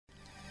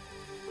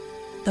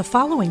The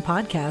following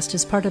podcast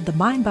is part of the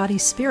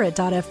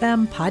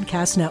MindBodySpirit.fm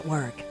podcast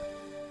network.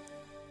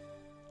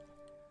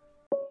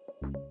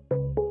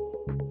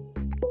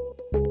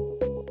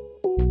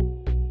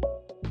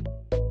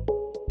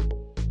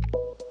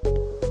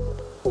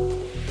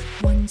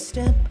 One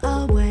step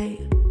away,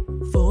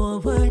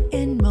 forward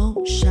in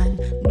motion,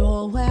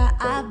 know where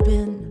I've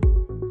been,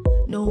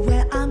 know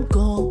where I'm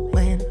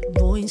going.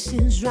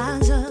 Voices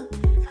rise up,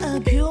 a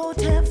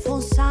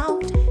beautiful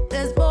sound.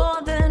 There's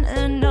more than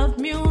enough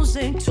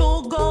music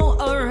to go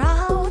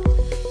around.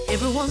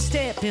 Everyone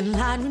step in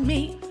line with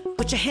me.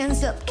 Put your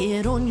hands up,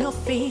 get on your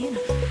feet.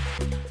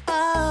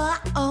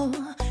 Oh,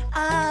 oh,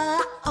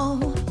 oh,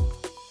 oh.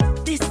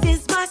 This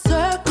is my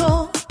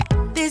circle.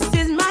 This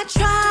is my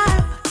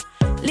tribe.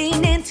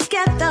 Leaning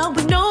together,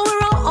 we know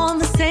we're all on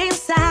the same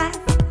side.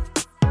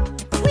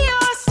 We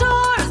are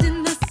stars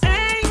in the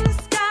same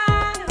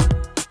sky.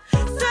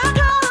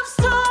 Circle of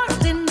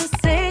stars in the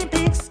same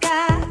big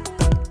sky.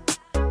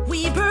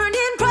 We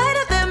burning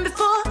brighter than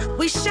before.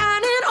 We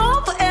shining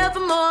on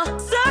forevermore.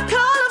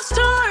 Circle of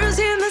stars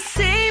in the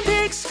same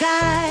big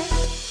sky.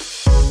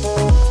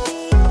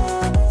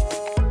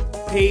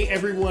 Hey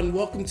everyone,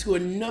 welcome to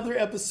another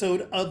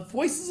episode of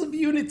Voices of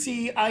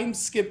Unity. I'm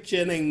Skip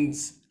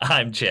Jennings.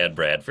 I'm Chad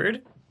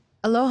Bradford.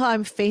 Aloha,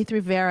 I'm Faith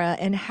Rivera.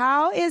 And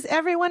how is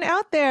everyone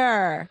out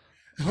there?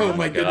 Oh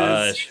my goodness.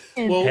 Gosh.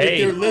 Well,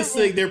 Hey. if they're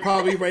listening, they're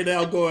probably right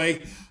now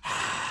going,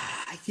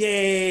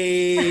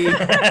 yay.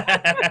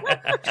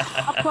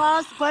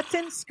 Applause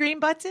button, scream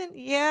button.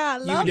 Yeah, I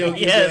love it.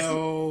 Yes.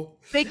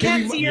 They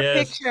can't see your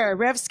Yes. picture.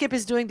 Rev Skip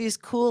is doing these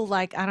cool,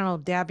 like, I don't know,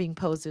 dabbing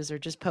poses or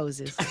just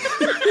poses.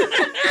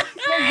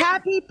 They're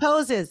happy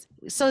poses.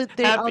 So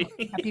they're all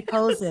happy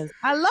poses.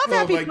 I love Oh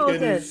happy my poses.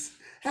 goodness.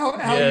 How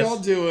Yes. y'all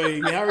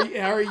doing?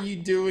 How are you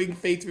doing,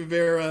 Faith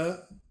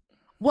Rivera?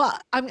 Well,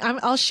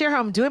 I'll share how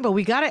I'm doing, but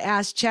we got to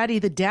ask Chatty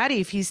the daddy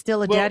if he's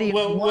still a daddy.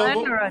 We'll of one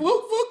or a-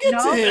 get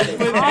No? to him.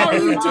 But how are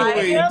you All right.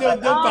 doing?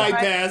 Don't All right.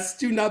 bypass.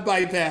 Do not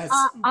bypass.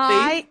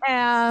 I Faith,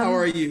 am. how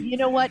are you? You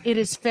know what? It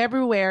is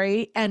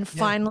February, and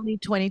finally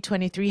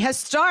 2023 has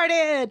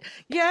started.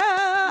 Yeah,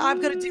 I'm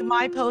going to do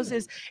my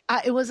poses.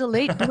 It was a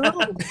late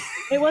bloom.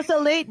 It was a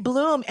late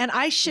bloom, and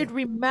I should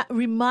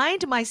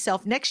remind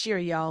myself next year,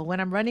 y'all, when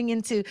I'm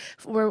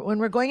when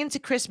we're going into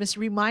Christmas,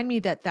 remind me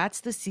that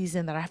that's the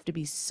season that I have to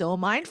be so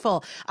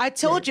mindful. I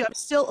told you I'm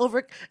still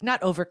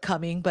not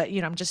overcoming, but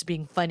I'm just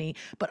being funny.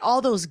 But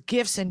all those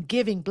gifts and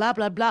giving, blah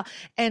blah blah,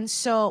 and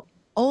so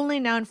only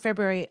now in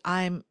February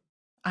I'm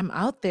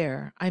out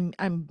there.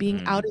 I'm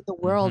being out in the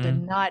world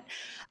and not.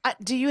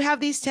 Do you have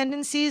these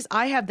tendencies?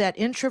 I have that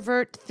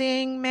introvert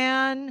thing,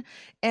 man.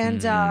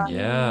 And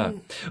Yeah.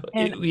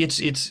 and-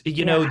 It's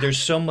there's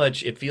so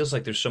much, it feels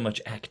like there's so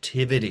much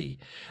activity.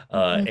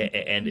 And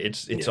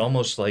it's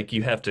almost like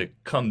you have to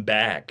come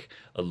back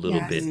a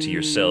little bit to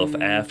yourself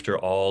after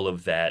all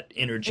of that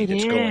energy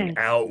that's going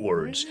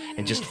outwards,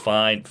 and just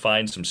find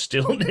some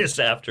stillness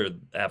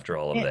after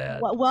all of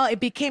that. Well, it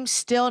became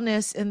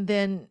stillness, and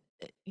then.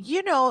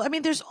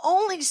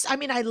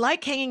 I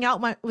like hanging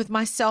out with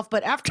myself,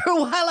 but after a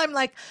while, I'm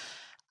like,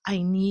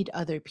 I need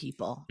other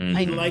people.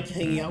 I like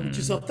hanging out with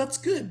yourself. That's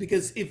good,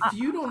 because if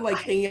you don't like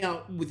hanging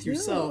out with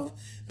yourself,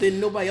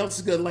 then nobody else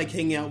is gonna like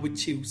hanging out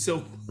with you.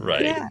 So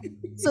Right. Yeah.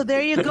 So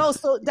there you go.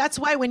 So that's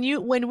why when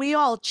we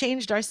all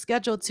changed our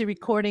schedule to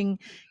recording,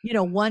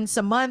 once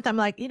a month, I'm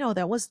like,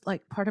 that was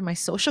like part of my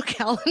social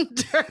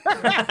calendar.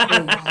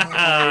 oh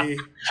my.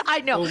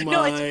 I know. Oh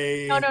No,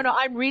 my. no.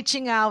 I'm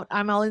reaching out.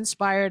 I'm all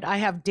inspired. I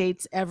have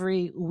dates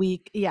every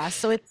week. Yeah.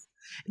 So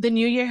the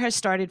new year has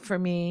started for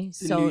me.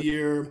 The So new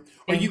year.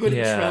 Are you going to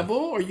Yeah.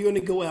 travel? Are you going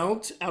to go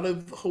out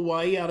of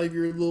Hawaii, out of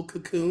your little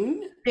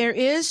cocoon? there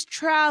is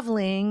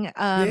traveling, Yay.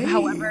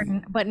 however,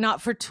 but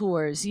not for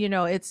tours.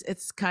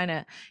 It's kind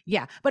of,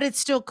 but it's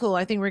still cool.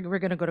 I think we're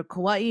going to go to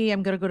Kauai.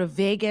 I'm going to go to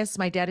Vegas.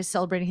 My dad is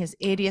celebrating his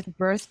 80th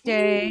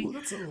birthday. Ooh,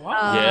 that's a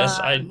lot. Yes,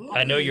 Uh,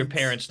 I know your Love it.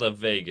 parents love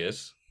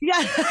Vegas. Yeah,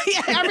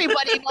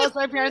 everybody knows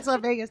my parents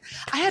love Vegas.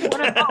 I had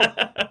one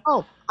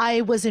of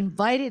I was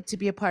invited to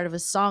be a part of a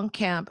song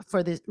camp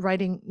for the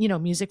writing,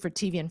 music for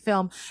TV and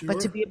film, but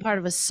to Sure. be a part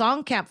of a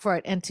song camp for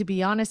it. And to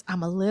be honest,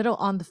 I'm a little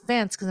on the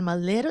fence because I'm a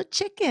little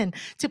chicken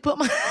to put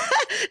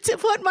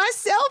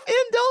myself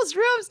in those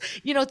rooms,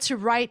 to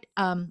write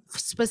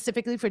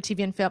specifically for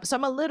TV and film. So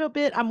I'm a little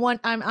bit,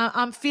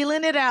 I'm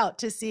feeling it out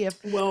to see if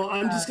Well,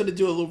 I'm just going to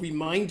do a little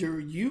reminder.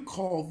 You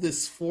called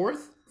this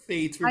fourth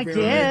Faith I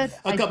Rivera did.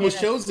 a couple of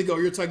shows ago.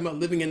 You're talking about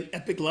living an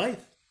epic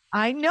life.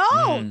 I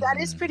know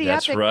that is pretty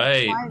That's epic.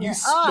 right. You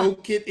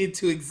spoke it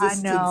into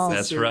existence. know.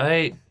 That's sister.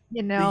 right.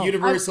 The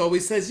universe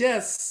always says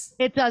yes.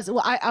 It does.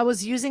 Well, I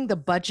was using the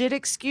budget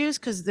excuse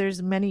because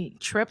there's many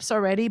trips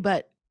already,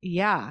 but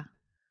yeah,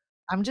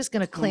 I'm just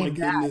gonna Oh my claim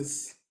that.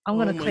 goodness. I'm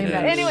gonna Oh my claim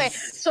that. goodness. Anyway,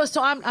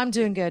 so I'm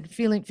doing good,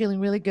 feeling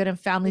really good, and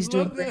family's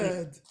doing Love great.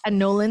 that. And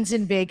Nolan's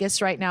in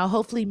Vegas right now,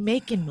 hopefully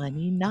making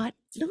money, not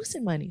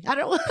losing money. I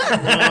don't.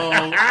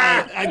 Well,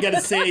 I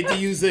gotta say, to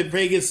use the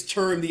Vegas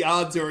term, the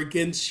odds are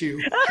against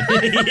you.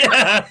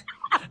 Yeah.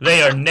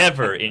 They are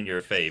never in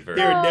your favor.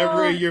 They're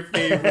never in your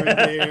favor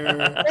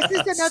there.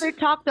 This is another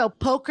talk though.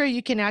 Poker,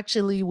 you can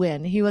actually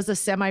win. He was a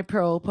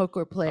semi-pro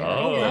poker player.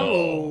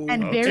 Oh,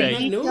 And okay. very I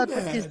didn't know detailed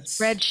with his that.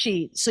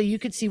 spreadsheet, so you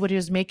could see what he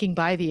was making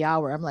by the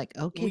hour. I'm like,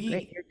 okay,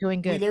 great, you're doing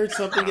We good. learn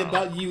something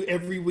about you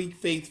every week,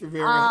 Faith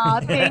Rivera.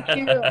 Ah, thank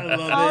you. I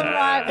love All it.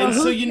 right, well, And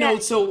so, who's you know,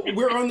 next? so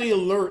we're on the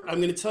alert.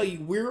 I'm going to tell you,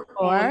 we're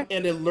on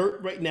an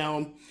alert right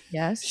now.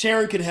 Yes.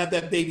 Sharon could have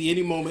that baby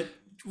any moment.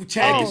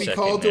 Chad Any could be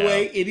second called now.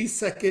 away any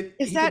second.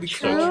 Is He that could be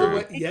true? called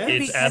away. It Yes. could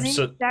be It's any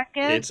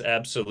second? It's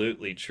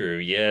absolutely true.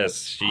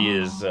 Yes, she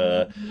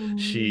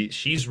is.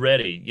 She's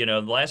ready. You know,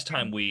 the last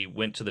time we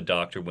went to the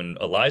doctor when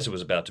Eliza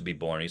was about to be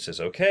born, he says,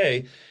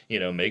 "Okay, you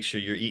know, make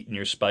sure you're eating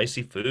your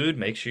spicy food.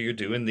 Make sure you're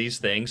doing these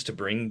things to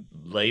bring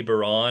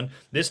labor on."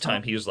 This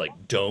time he was like,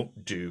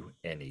 "Don't do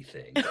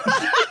anything.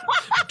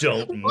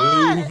 Don't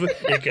move.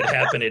 It could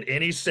happen at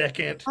any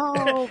second."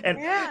 Oh, and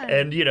man.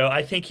 and you know,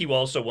 I think he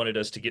also wanted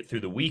us to get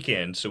through the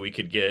weekend so we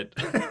could get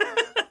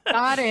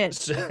Got it.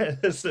 so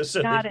Got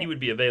that he it. would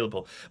be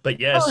available. But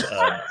yes,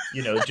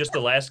 you know, just the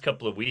last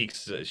couple of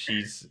weeks,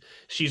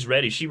 she's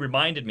ready. She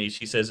reminded me.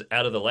 She says,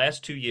 out of the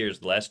last 2 years,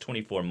 the last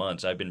 24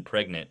 months, I've been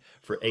pregnant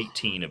for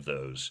 18 of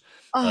those.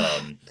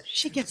 Oh,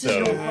 she gets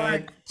so- an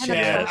award.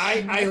 Chad,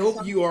 And a I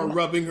hope you are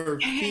rubbing her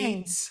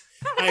Dang. feet.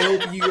 I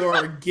hope you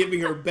are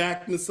giving her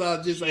back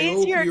massages. I She's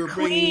hope your you're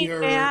bringing queen, her.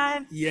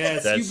 man.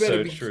 Yes, That's you better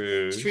so be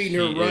true. treating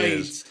her She right.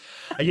 is.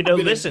 You know,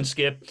 gonna- listen,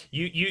 Skip,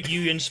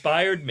 you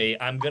inspired me.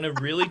 I'm gonna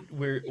really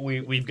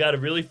we've got a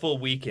really full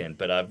weekend,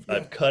 but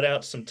I've cut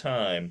out some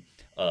time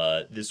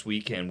this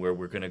weekend where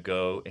we're gonna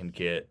go and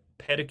get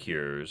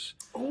pedicures.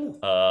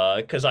 Oh,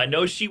 Because I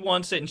know she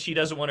wants it and she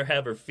doesn't want to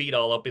have her feet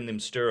all up in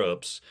them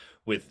stirrups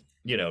with,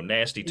 you know,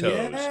 nasty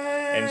toes.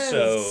 And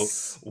so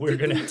yes. we're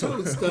Get gonna them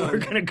toes done. we're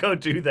gonna go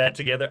do that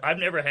together. I've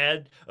never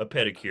had a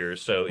pedicure,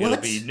 so it'll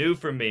What? be new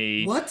for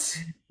me. What?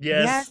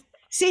 Yes.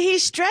 See,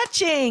 he's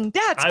stretching.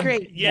 That's I'm-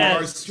 great. yeah,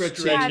 You are stretching.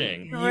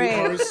 stretching. You Great.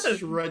 are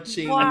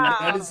stretching. Wow.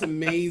 That is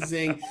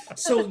amazing.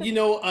 So, you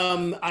know,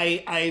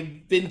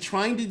 I've been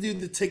trying to do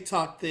the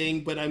TikTok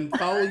thing, but I'm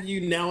following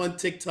you now on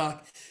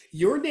TikTok.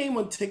 Your name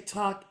on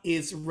TikTok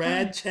is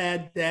Rad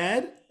Chad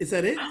Dad. Is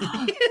that it?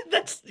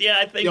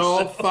 I think Y'all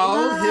so.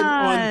 follow him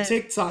on What?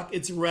 TikTok.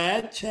 It's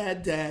Rad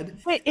Chad Dad.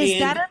 Wait, is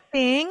And that a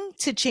thing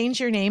to change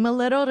your name a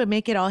little to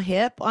make it all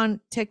hip on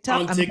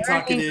TikTok? On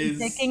TikTok it learning, I'm is.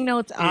 taking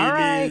notes. It All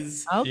right.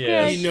 is. Okay.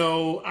 Yes. You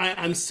know,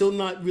 I'm still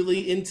not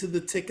really into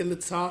the tick and the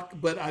talk,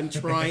 but I'm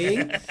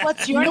trying.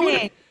 What's your You know what-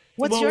 name?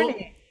 What's your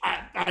name?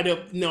 I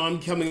don't know. I'm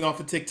coming off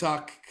of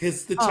TikTok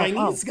because the Oh,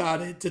 Chinese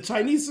got it. The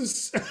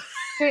Chinese are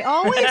They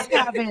always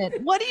have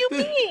it. What do you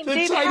mean? the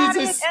They've Chinese had are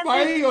it and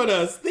spying on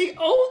us. They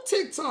own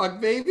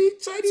TikTok, baby.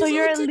 Chinese so own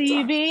you're TikTok.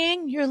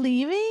 leaving? You're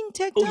leaving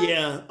TikTok? Oh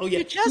yeah. Oh yeah.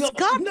 You just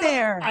got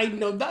there. I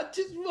know. Not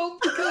just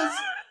because.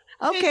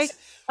 Okay. it's-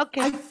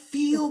 Okay. I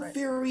feel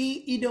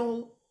very. You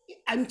know,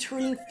 I'm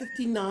turning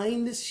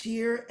 59 this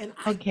year, and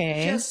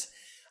Okay.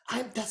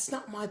 that's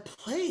not my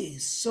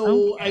place.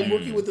 So Okay. I'm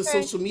working with a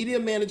social media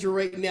manager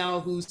right now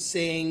who's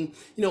saying,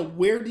 you know,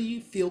 where do you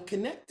feel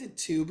connected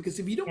to? Because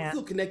if you don't Yeah.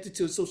 feel connected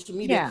to social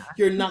media, Yeah.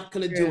 you're not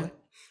going to do True. it.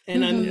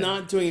 And I'm Mhm.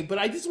 not doing it. But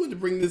I just wanted to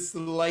bring this to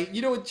the light.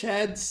 You know what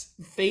Chad's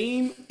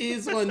fame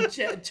is on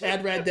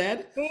Chad Rad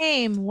Dad?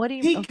 Name. What do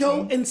you He okay.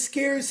 go and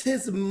scares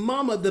his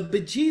mama, the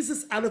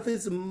bejesus out of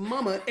his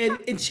mama,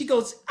 and she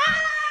goes,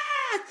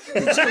 ah!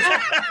 And she goes,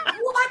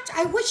 what?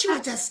 I wish you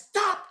would just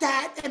stop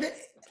that. And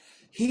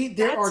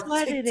there are That's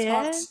what it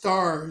TikTok is?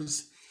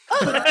 stars.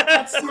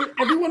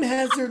 Everyone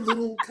has their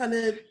little kind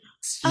of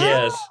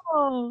Yes.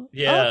 Oh,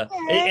 Yeah.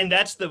 okay. And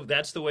that's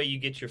the way you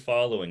get your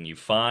following. You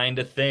find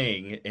a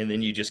thing and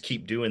then you just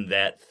keep doing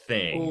that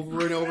thing.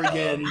 over and over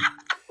again.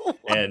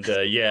 And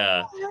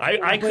yeah, I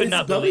But could it's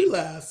not belly believe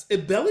laughs.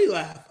 It belly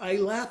laugh. I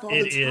laugh all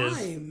It the is.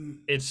 time.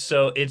 and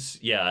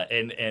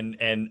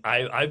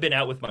I've been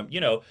out with my, you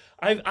know,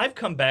 I've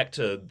come back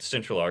to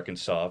Central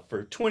Arkansas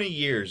for 20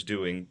 years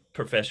doing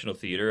professional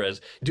theater,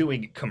 as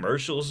doing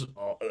commercials,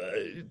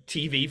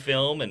 TV,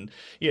 film, and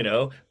you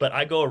know, but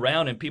I go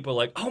around and people are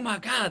like, "Oh my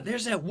God,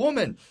 there's that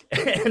woman,"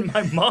 and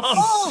my mom,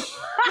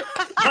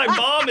 my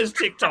mom is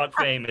TikTok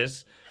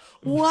famous.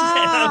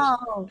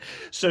 Wow.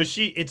 So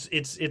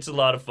it's a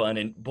lot of fun,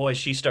 and boy,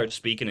 she starts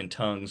speaking in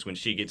tongues when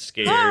she gets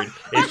scared.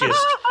 It's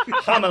just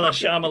hamala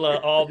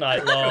shamala all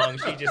night long.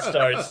 She just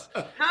starts.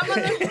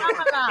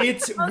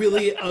 It's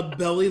really a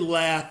belly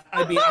laugh.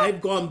 I mean, I've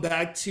gone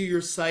back to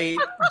your site,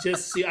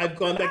 I've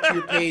gone back to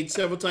your page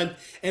several times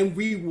and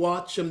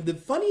rewatched them. The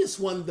funniest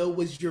one though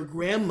was your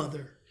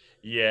grandmother.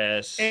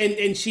 Yes.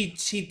 And she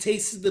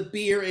tasted the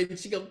beer and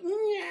she goes,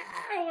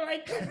 "Yeah, I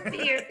like the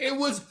beer." It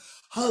was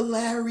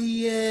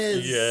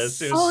hilarious.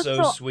 Yes, it was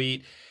so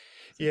sweet.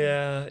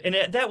 Yeah, and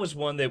that was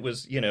one that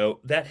was,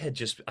 that had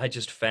just I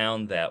just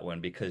found that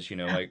one because,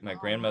 my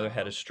grandmother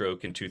had a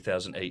stroke in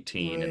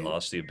 2018 and Right.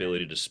 lost the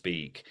ability to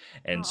speak.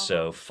 And Oh,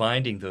 so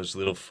finding those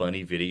little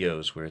funny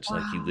videos where it's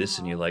like you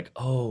listen, you're wow. like,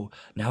 "Oh,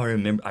 now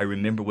I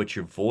remember what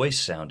your voice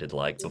sounded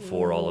like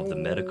before all of the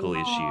medical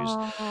Oh, issues."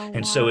 Oh,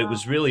 And so it wow.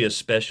 was really a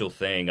special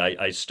thing.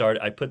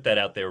 I put that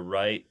out there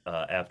right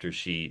after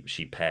she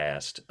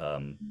passed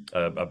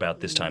about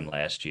this time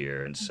last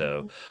year. And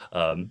so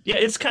yeah,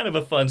 it's kind of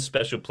a fun,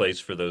 special place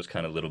for those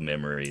kind of little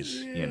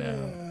memories. I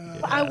yeah.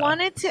 Yeah.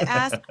 wanted to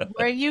ask,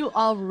 were you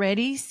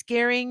already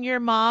scaring your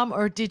mom,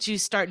 or did you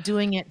start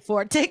doing it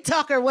for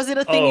TikTok, or was it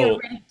a thing you Oh,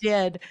 already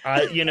did?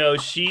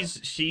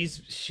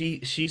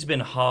 she's been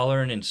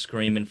hollering and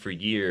screaming for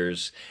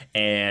years,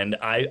 and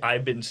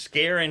I've been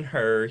scaring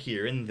her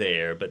here and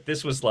there, but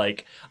this was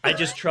like I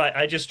just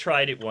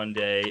tried it one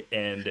day,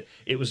 and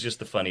it was just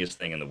the funniest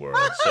thing in the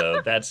world.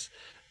 So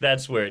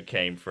that's where it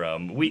came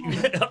from. We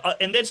Oh,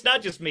 and that's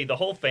not just me. The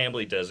whole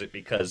family does it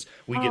because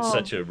we get oh,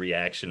 such a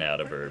reaction out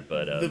of her.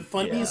 But The yeah.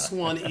 funniest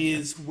one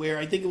is where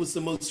I think it was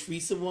the most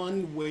recent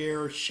one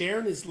where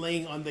Sharon is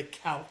laying on the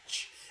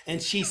couch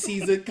and she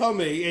sees it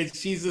coming and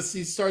she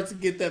starts to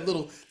get that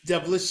little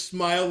devilish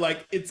smile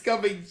like it's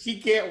coming.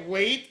 She can't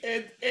wait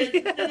and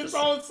it's Yes.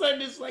 all of a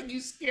sudden it's like you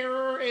scare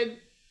her and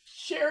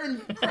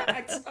Sharon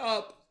cracks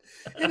up.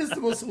 It is the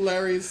most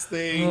hilarious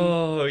thing,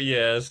 Oh,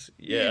 yes.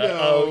 you Yeah.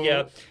 Oh,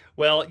 yeah. know.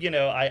 Well,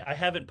 I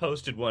haven't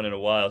posted one in a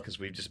while because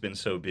we've just been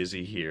so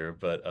busy here,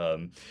 but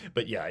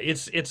yeah,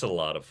 it's a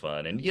lot of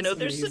fun. And It's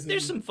there's amazing.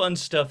 some fun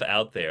stuff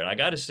out there. And I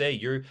got to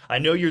say, I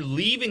know you're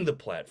leaving the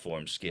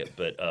platform, Skip,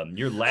 but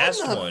your I'm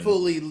last not one.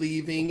 fully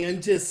leaving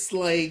and just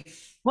like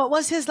what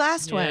was his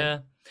last one? Yeah.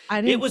 I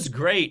It didn't. was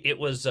great. It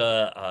was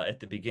at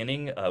the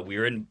beginning.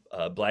 We're in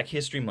Black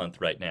History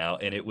Month right now,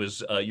 and it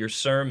was your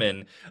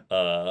sermon,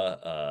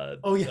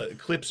 oh yeah.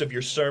 clips of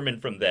your sermon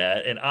from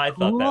that, and I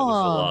thought that was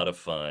a Cool. lot of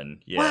fun.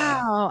 Yeah.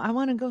 Wow. I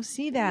want to go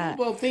see Yeah, that.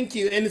 well, thank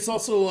you. And it's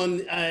also on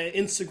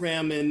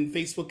Instagram and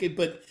Facebook.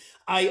 But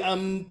I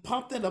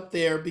popped that up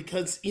there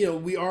because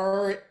we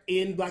are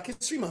in Black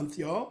History Month,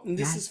 y'all, and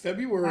this Yes. is Yes.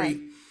 February.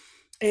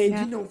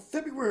 And Yeah.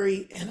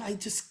 February, and I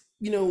just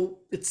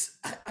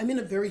I'm in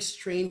a very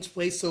strange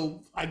place.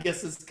 So I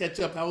guess let's catch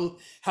up.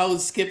 How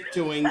is Skip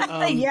doing? Yeah.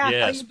 How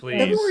Yes, you doing?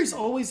 February please. is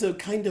always a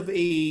kind of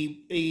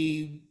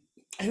a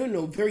I don't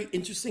know, very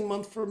interesting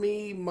month for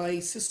me. My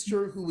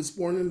sister, who was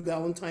born on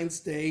Valentine's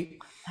Day,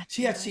 That's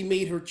she right. actually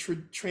made her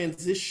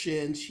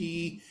transition. Mhm.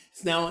 She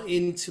is now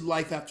into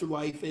life after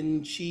life,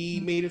 and she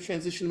made a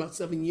transition about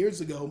 7 years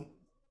ago.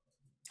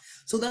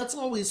 So that's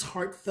always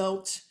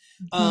heartfelt.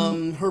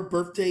 Mhm. Her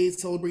birthday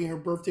is celebrating her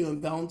birthday on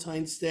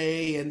Valentine's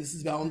Day, and this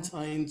is Yeah.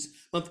 Valentine's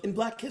month in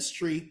Black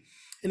History.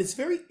 And it's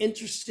very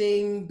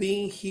interesting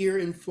being here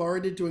in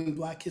Florida during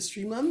Black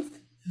History Month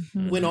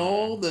Mhm. when Hmm.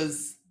 all the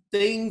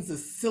things, the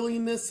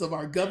silliness of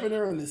our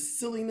governor and the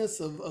silliness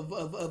of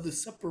the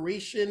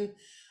separation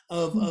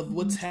of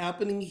what's Mhm.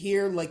 happening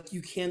here, like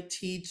you can't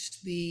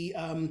teach the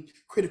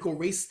critical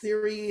race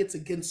theory, it's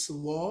against the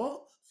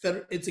law.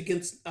 It's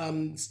against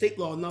state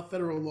law, not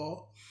federal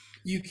law.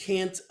 You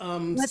can't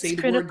What's say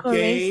the word critical race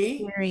gay.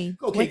 theory?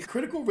 Okay, What's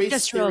critical race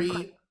just real quick?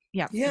 theory,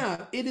 Yeah.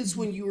 yeah, it is Mhm.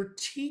 when you are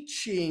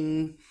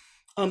teaching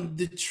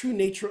the true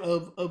nature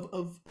of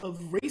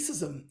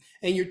racism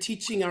and you're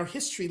teaching our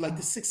history. Like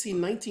the Oh.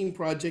 1619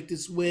 Project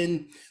is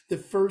when the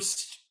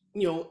first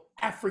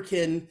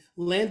African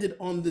landed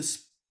on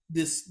this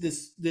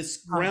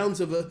Oh. grounds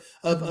of a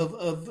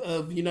Mhm.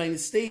 of United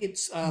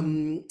States,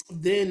 Mhm.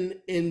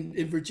 then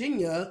in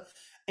Virginia,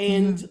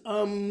 Mhm.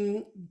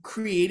 and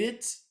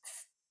created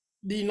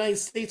the United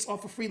States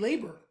off of free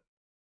labor.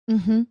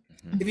 Mhm.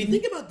 If you Mhm.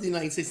 think about the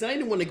United States, and I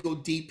didn't want to go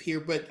deep here,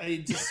 but I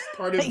just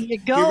part of You're here we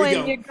going.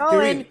 go. You're Here we go.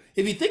 going.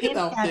 If you think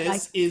about Impact.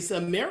 this, is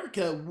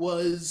America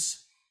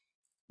was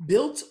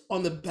built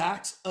on the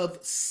backs of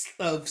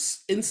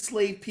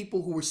enslaved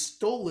people who were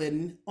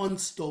stolen on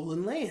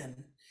stolen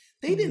land.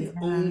 They didn't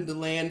Yeah. own the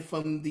land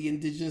from the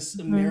indigenous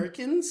Mhm.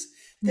 Americans.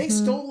 They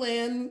Mhm. stole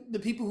land, the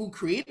people who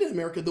created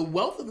America, the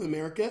wealth of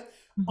America,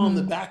 on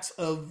the Mhm. backs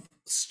of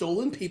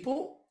stolen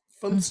people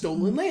from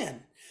stolen Mhm.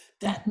 land.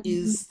 That Mhm.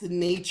 is the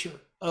nature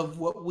of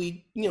what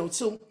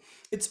so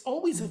it's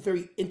always a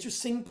very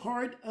interesting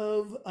part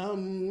of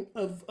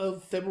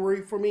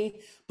February for me.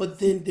 But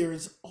then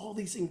there's all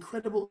these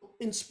incredible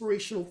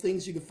inspirational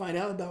things you can find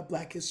out about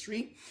Black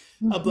history.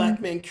 A Mhm.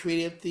 Black man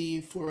created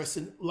the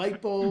fluorescent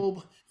light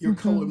bulb, your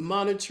color Mhm.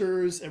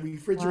 monitors, a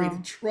refrigerated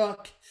Wow.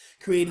 truck,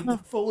 created the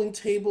Huh. folding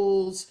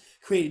tables,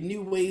 created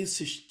new ways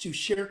to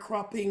share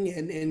cropping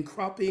and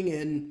cropping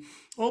and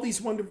all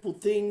these wonderful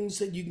things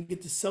that you can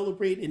get to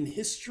celebrate in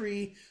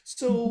history.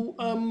 So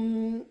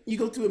Mhm. you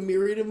go through a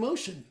myriad of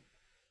emotion.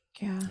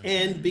 Yeah.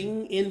 And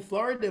being in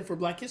Florida for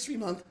Black History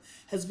Month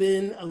has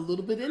been a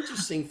little bit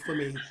interesting for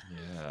me,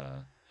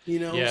 Yeah.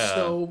 Yeah.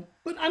 so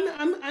but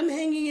I'm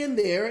hanging in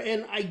there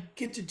and I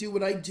get to do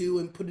what I do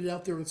and put it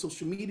out there on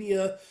social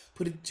media,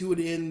 do it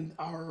in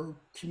our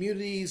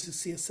communities, the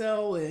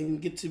CSL, and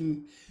get to,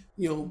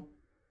 you know,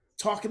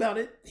 talk about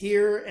it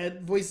here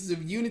at Voices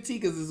of Unity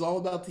because it's all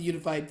about the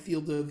unified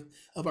field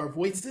of our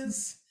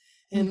voices.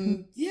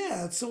 And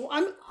yeah, so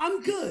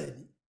I'm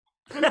good.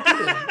 I'm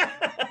good.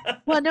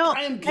 Well, no,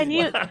 I am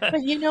good.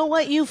 but you know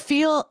what you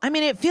feel? I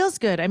mean, it feels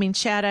good. I mean,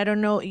 Chad, I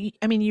don't know.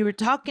 I mean, you were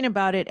talking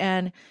about it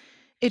and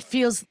it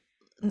feels,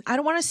 I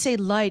don't want to say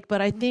light,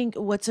 but I think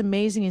what's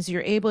amazing is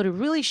you're able to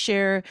really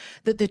share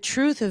the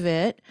truth of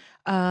it.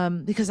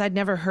 Because I'd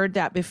never heard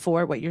that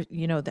before, what you're,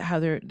 you know, how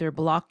they're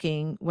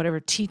blocking whatever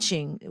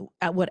teaching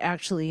at what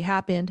actually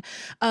happened.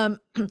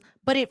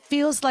 But it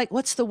feels like,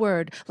 what's the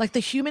word? Like the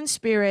human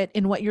spirit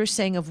in what you're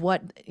saying of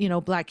what, you know,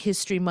 Black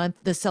History Month,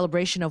 the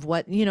celebration of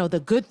what, you know, the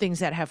good things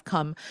that have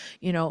come,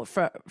 you know,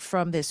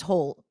 from this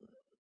whole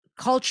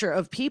culture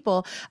of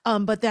people,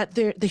 but that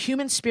the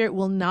human spirit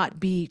will not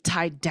be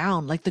tied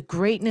down, like the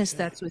greatness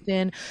that's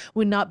within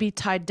would not be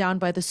tied down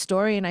by the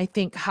story. And I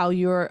think how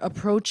you're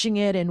approaching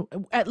it, and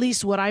at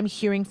least what I'm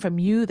hearing from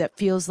you, that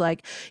feels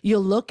like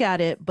you'll look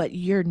at it, but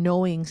you're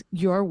knowing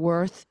your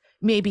worth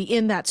maybe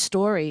in that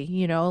story,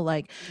 you know,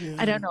 like,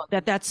 I don't know,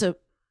 that's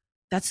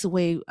the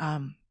way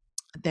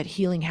that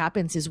healing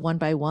happens, is one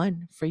by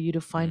one, for you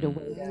to find a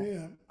way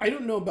to, I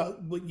don't know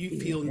about what you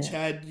feel, and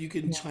Chad, you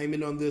can chime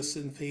in on this,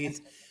 and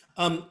Faith.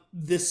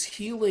 This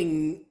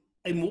healing,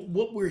 and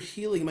what we're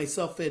healing,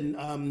 myself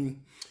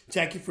and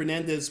Jackie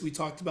Fernandez, we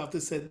talked about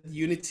this at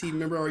Unity.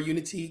 Remember our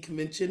Unity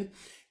convention?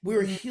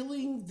 We're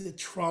healing the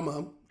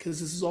trauma, because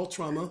this is all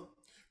trauma,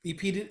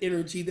 repeated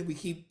energy that we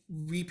keep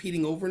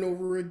repeating over and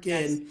over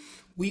again.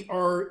 We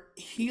are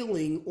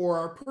healing, or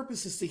our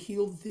purpose is to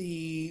heal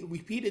the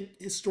repeated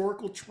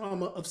historical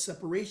trauma of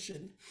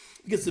separation.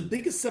 Because the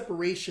biggest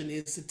separation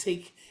is to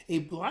take a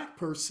Black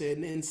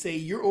person and say,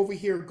 you're over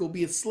here, go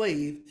be a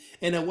slave,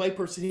 and a white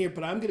person here,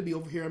 but I'm going to be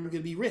over here, I'm going to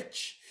be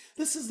rich.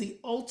 This is the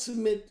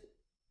ultimate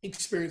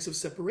experience of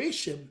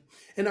separation.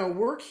 And our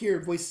work here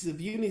at Voices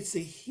of Unity is to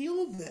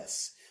heal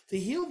this,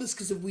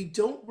 because if we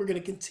don't, we're going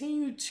to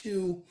continue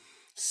to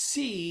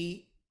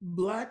see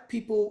Black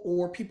people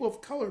or people of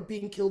color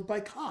being killed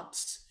by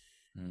cops.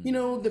 You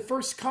know, the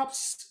first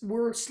cops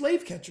were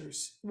slave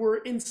catchers,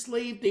 were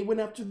enslaved. They went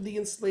after the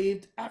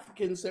enslaved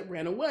Africans that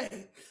ran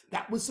away.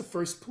 That was the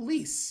first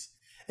police.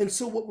 And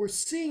so what we're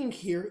seeing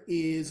here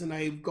is, and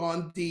I've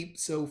gone deep,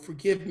 so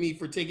forgive me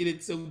for taking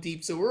it so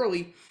deep so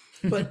early,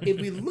 but if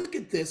we look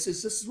at this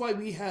is why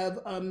we have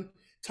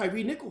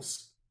Tyree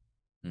Nichols.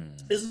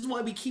 This is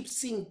why we keep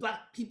seeing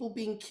Black people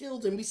being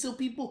killed, and we see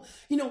people,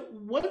 you know,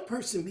 one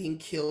person being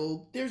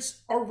killed.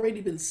 There's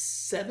already been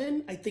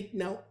 7, I think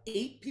now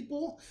 8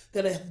 people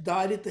that have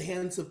died at the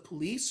hands of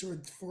police or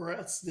for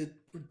us to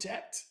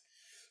protect.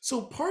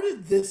 So part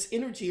of this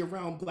energy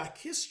around Black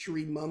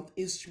History Month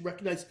is to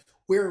recognize,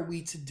 where are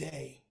we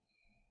today?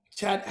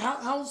 Chad,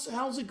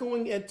 how's it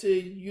going at the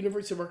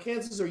University of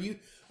Arkansas?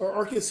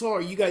 Arkansas?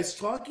 Are you guys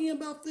talking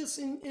about this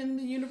in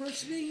the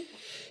university?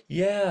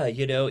 Yeah,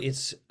 you know,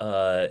 it's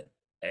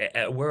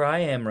where I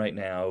am right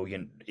now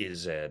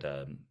is at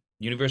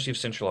University of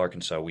Central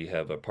Arkansas. We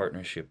have a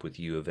partnership with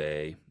U of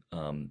A,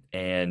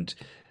 and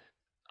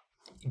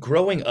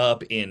growing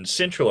up in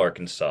Central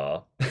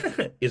Arkansas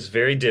is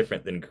very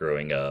different than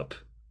growing up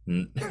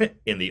in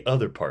the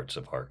other parts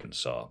of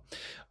Arkansas.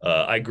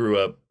 I grew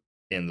up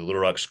in the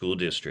Little Rock School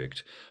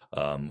District,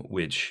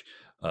 which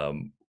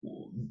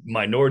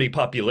minority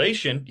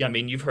population. I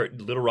mean, you've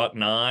heard Little Rock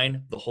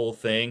 9, the whole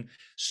thing.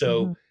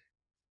 So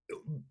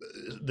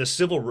the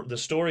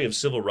story of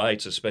civil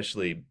rights,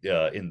 especially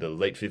in the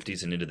late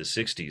 50s and into the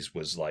 60s,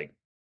 was like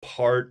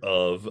part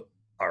of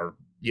our,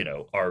 you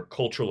know, our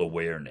cultural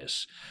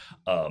awareness,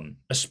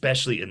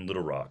 especially in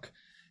Little Rock.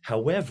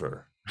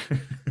 However,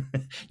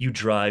 you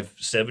drive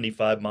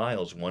 75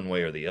 miles one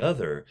way or the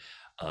other,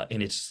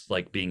 and it's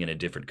like being in a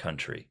different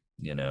country,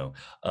 you know,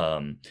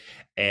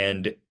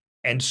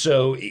 and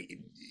so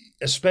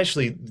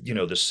especially, you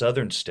know, the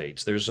southern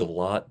states, there's a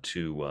lot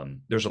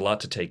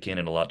to take in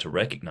and a lot to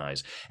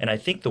recognize. And I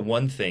think the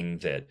one thing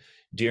that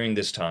during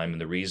this time,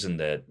 and the reason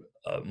that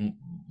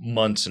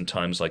months and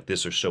times like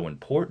this are so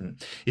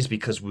important, is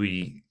because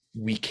we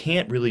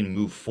can't really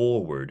move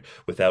forward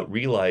without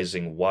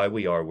realizing why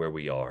we are where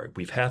we are.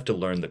 We have to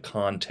learn the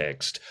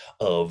context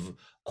of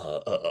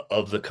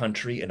the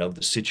country and of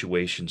the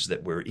situations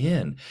that we're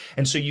in.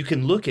 And so you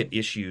can look at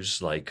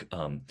issues like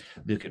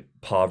look at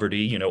poverty.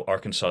 You know,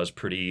 Arkansas is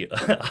pretty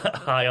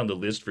high on the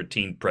list for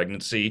teen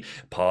pregnancy,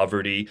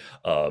 poverty,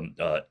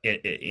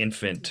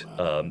 infant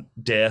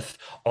death,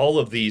 all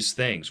of these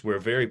things. We're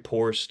a very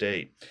poor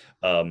state.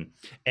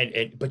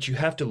 But you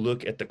have to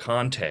look at the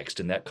context,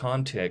 and that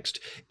context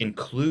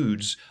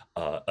includes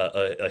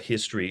a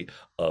history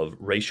of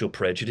racial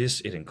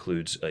prejudice. It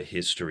includes a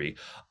history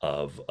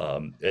of,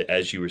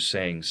 as you were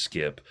saying,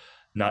 Skip,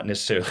 not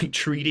necessarily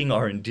treating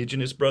our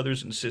indigenous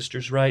brothers and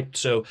sisters right.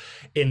 So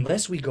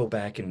unless we go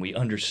back and we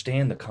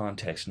understand the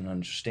context and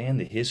understand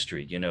the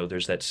history, you know,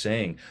 there's that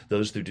saying,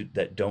 those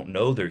that don't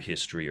know their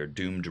history are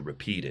doomed to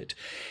repeat it.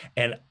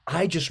 And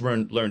I just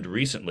learned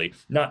recently,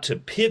 not to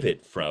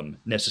pivot from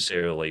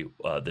necessarily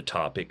the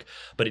topic,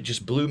 but it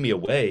just blew me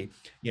away.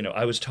 You know,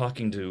 I was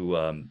talking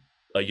to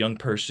a young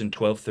person,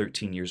 12,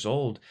 13 years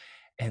old,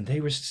 and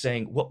they were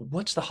saying,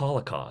 what's the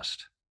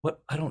Holocaust?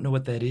 I don't know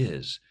what that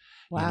is.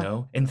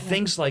 Wow. And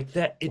things like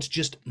that. It's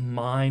just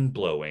mind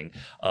blowing.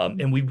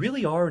 And we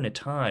really are in a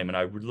time, and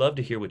I would love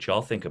to hear what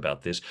y'all think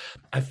about this.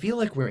 I feel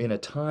like we're in a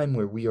time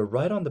where we are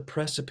right on the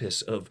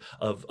precipice of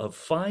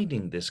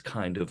finding this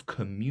kind of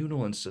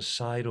communal and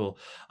societal,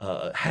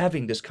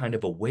 having this kind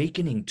of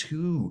awakening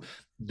to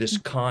this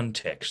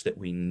context that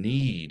we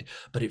need.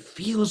 But it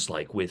feels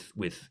like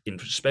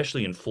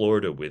especially in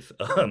Florida, with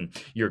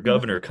your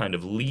governor kind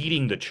of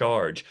leading the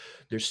charge,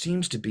 there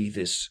seems to be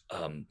this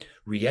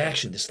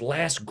reaction, this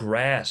last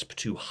grasp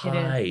to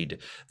hide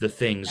the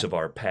things of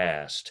our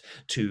past,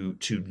 to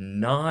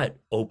not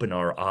open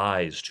our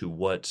eyes to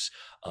what's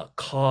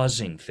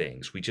causing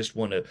things. We just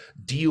want to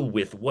deal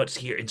with what's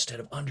here instead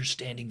of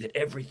understanding that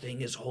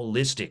everything is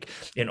holistic.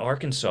 In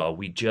Arkansas,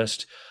 we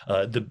just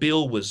the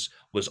bill was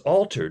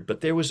altered, but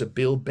there was a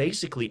bill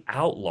basically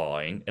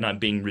outlawing, and I'm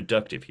being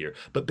reductive here,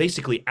 but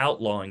basically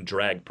outlawing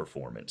drag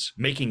performance,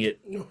 making it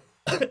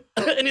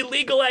an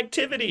illegal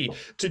activity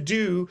to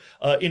do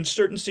in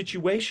certain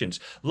situations.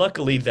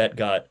 Luckily, that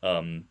got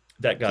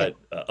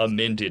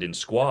amended and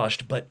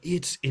squashed, but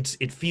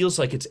it feels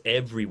like it's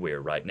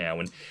everywhere right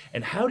now.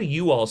 And how do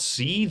you all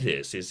see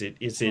this? Is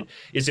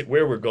it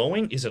where we're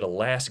going? Is it a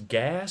last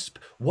gasp?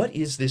 What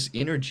is this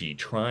energy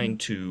trying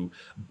to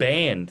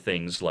ban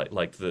things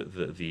like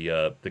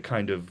the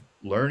kind of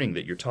learning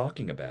that you're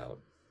talking about?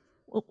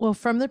 Well,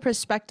 from the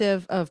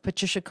perspective of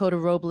Patricia Cota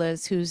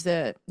Robles, who's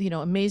the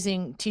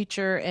amazing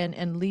teacher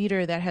and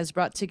leader that has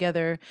brought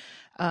together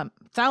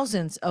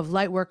thousands of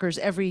light workers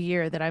every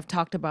year that I've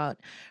talked about,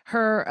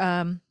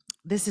 her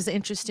this is an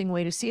interesting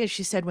way to see it.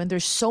 She said, when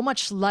there's so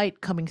much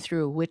light coming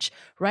through, which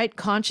right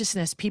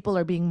consciousness, people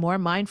are being more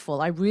mindful.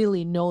 I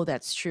really know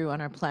that's true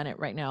on our planet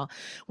right now.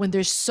 When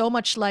there's so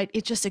much light,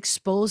 it just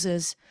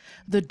exposes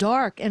the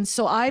dark. And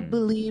so I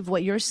believe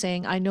what you're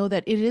saying. I know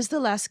that it is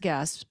the last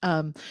gasp.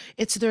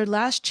 It's their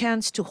last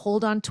chance to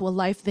hold on to a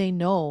life they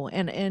know.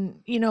 And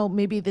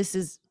maybe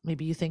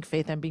you think,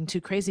 Faith, I'm being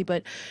too crazy,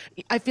 but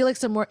I feel like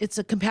it's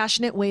a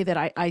compassionate way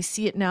that I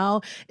see it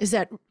now, is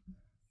that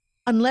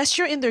unless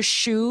you're in their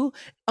shoe,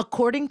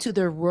 according to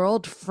their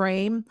world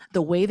frame,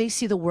 the way they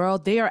see the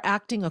world, they are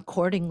acting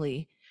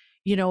accordingly.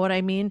 You know what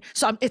I mean?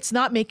 So it's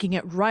not making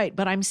it right,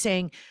 but I'm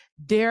saying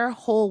their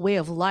whole way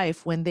of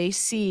life, when they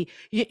see,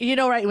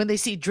 right, when they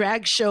see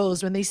drag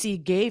shows, when they see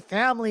gay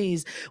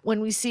families, when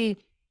we see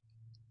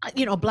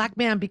a black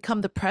man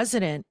become the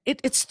president,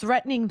 it's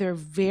threatening their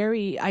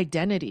very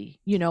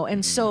identity,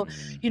 and so,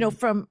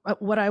 from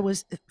what I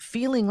was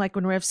feeling like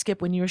when Rev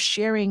Skip, when you're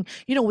sharing,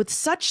 with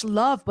such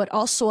love, but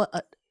also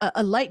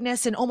a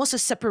lightness and almost a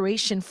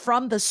separation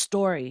from the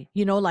story,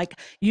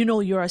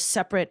 you're a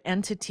separate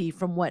entity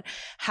from what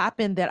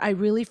happened, that I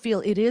really feel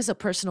it is a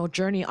personal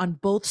journey on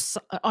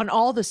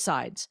all the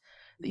sides.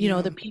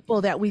 The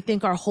people that we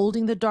think are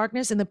holding the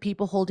darkness and the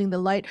people holding the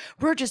light.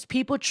 We're just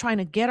people trying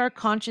to get our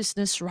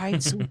consciousness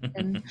right so we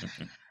can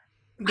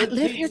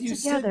live here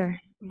together.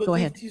 Go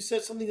ahead. You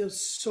said something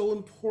that's so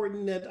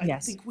important that I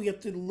think we have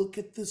to look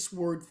at this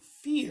word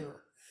fear.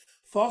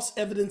 False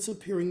evidence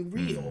appearing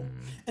real.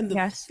 And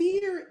the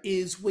fear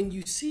is when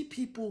you see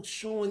people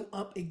showing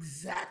up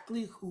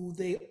exactly who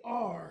they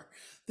are.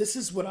 This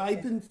is what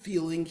I've been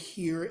feeling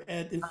here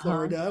in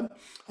Florida.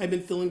 I've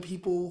been feeling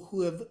people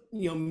who have,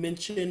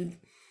 mentioned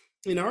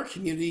in our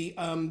community,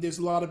 there's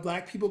a lot of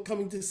Black people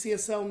coming to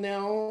CSL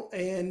now,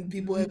 and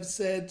people have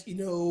said,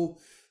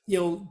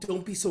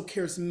 don't be so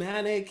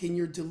charismatic in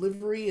your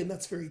delivery, and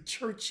that's very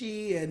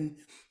churchy. And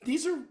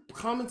these are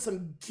comments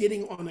I'm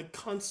getting on a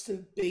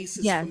constant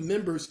basis from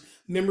members.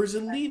 Members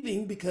are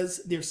leaving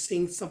because they're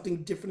seeing something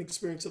different,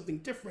 experience something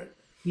different.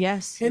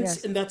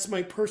 And that's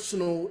my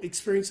personal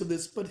experience of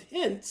this. But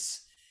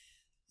hence,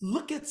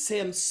 look at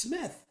Sam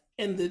Smith.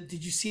 And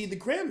did you see the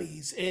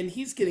Grammys? And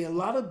he's getting a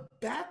lot of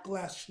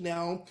backlash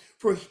now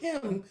for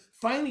him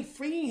finally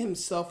freeing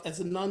himself as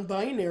a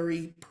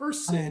non-binary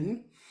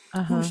person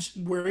who's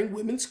wearing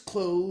women's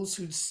clothes,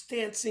 who's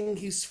dancing.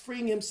 He's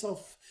freeing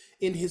himself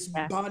in his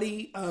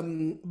body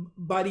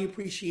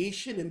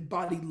appreciation and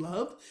body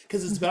love,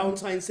 because it's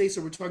Valentine's Day,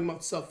 so we're talking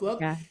about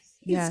self-love.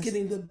 He's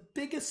getting the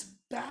biggest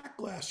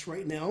backlash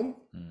right now.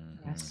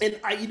 And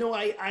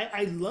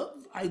I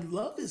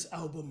love his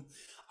album.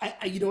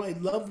 I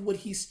love what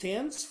he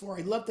stands for.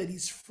 I love that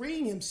he's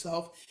freeing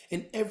himself.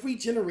 In every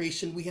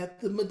generation, we have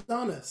the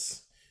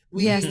Madonnas.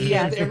 We have the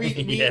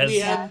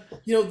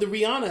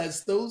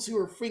Rihannas, those who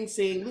are freeing,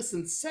 saying,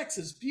 listen, sex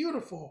is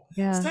beautiful.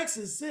 Sex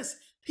is this.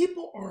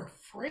 People are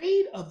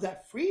afraid of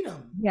that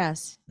freedom.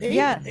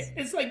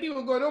 It's like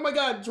people going, oh my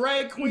God,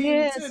 drag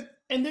queens.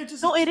 And they're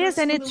just it is,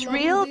 and it's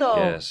real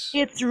though.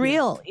 It's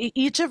real.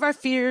 Each of our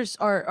fears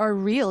are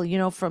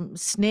real, from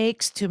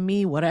snakes to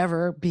me,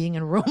 whatever, being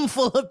in a room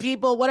full of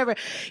people, whatever,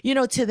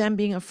 to them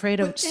being afraid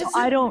of. So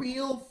I don't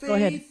real, Faith? Go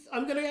ahead.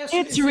 I'm gonna ask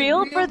you, it's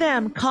real for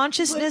them.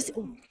 Consciousness,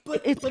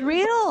 it's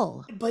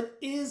real. But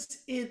is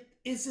it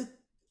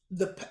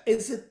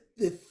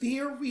the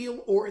fear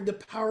real or the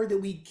power that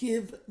we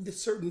give the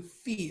certain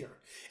fear?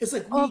 It's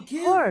like we Of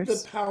give the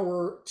course.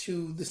 power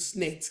to the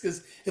snakes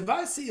because if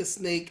I see a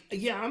snake,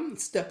 yeah, I'm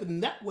stepping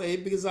that way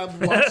because I've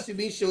watched too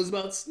many shows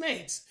about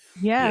snakes.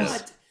 Yes.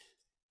 Yes. But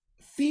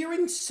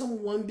fearing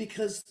someone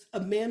because a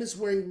man is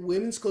wearing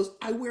women's clothes,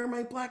 I wear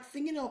my black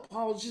fingernail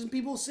polishes, and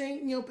people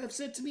saying, have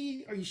said to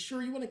me, "Are you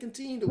sure you want to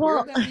continue to wear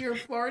Well, that here in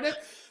Florida?"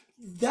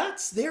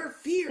 That's their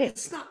fear. it,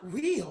 It's not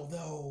real,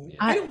 though.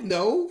 I I don't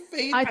know,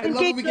 Faith. I I think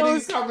love when it we get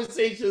these goes.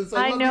 conversations.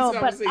 I I love these know, but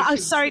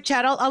conversations. sorry,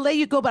 Chad, I'll let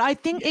you go. But I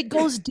think it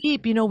goes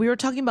deep. We were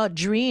talking about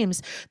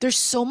dreams. There's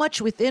so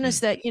much within us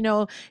that,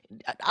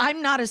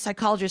 I'm not a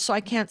psychologist, so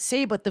I can't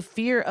say, but the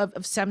fear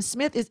of Sam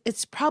Smith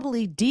it's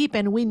probably deep.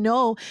 And we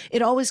know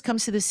it always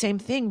comes to the same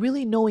thing,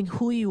 really knowing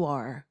who you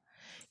are,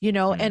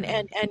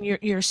 and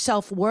your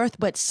self-worth,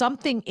 but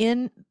something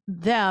in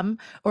them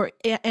or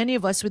any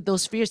of us with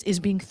those fears is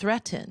being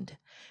threatened.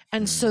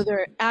 And so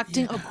they're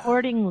acting Yeah.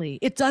 accordingly.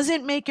 It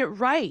doesn't make it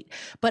right,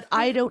 but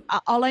I don't,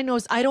 all I know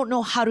is I don't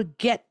know how to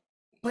get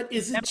But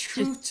is them it to,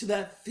 truth to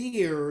that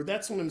fear?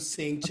 That's what I'm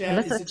saying, okay,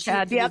 Chad. Is listen, it truth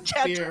Chad. to Yeah, the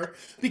Chad. fear?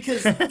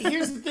 Because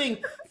here's the thing,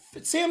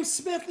 Sam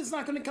Smith is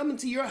not going to come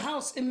into your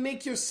house and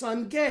make your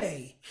son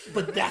gay.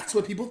 But that's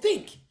what people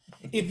think.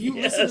 If you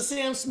listen to Yes.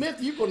 Sam Smith,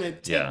 you're going to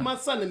take Yeah. my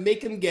son and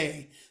make him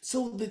gay.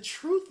 So the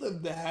truth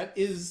of that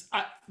is,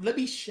 let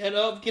me shut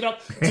up, get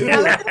off. Yeah, Duh,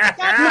 listen, shut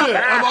duh,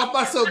 up. I'm off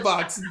my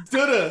soapbox.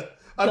 Duh,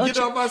 I'm Don't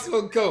getting you? off my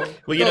soapbox. Go,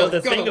 Well, go,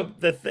 the thing go.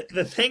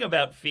 the thing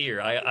about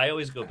fear, I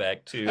always go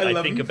back to I I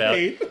love think you, about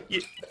Faith.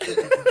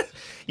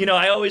 you,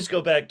 I always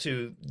go back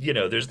to,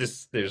 there's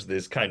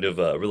this kind of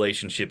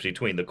relationship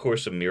between the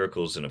Course of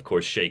Miracles and of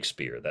course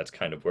Shakespeare. That's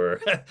kind of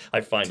where I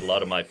find a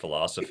lot of my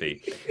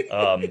philosophy.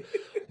 Um,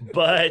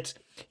 but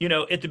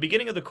at the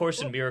beginning of the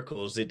Course in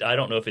Miracles, I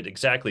don't know if it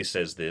exactly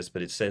says this,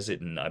 but it says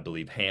it in, I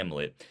believe,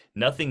 Hamlet.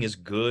 Nothing is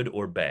good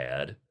or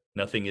bad.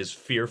 Nothing is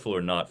fearful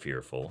or not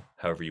fearful,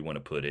 however you want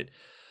to put it.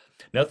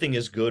 Nothing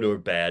is good or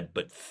bad,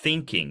 but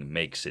thinking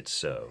makes it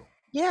so.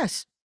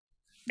 Yes.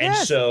 And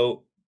Yes.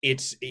 so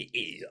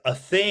a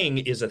thing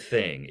is a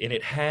thing, and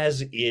it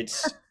has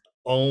its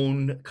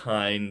own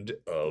kind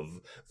of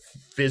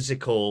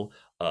physical,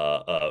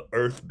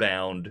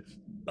 earthbound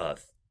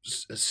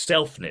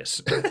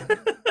selfness.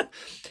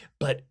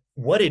 But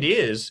what it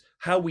is,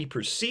 how we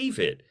perceive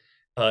it,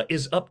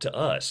 is up to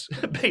us.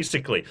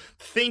 Basically,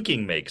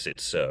 thinking makes it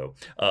so.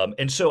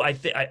 And so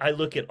I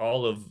look at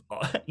all of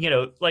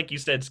like you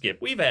said, Skip.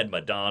 We've had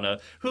Madonna.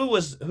 Who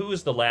was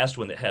the last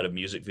one that had a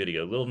music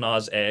video? Lil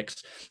Nas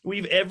X.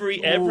 We've every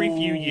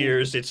few Oh,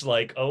 years, it's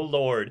like, oh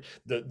Lord,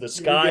 the here we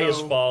sky is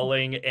go.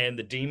 falling and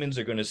the demons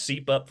are going to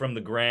seep up from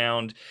the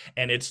ground,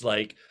 and it's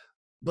like.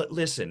 But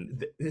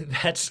listen,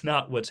 that's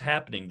not what's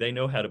happening. They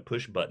know how to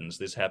push buttons.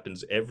 This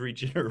happens every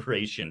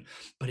generation.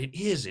 But it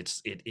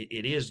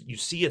is. You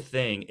see a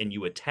thing and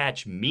you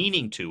attach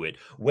meaning to it,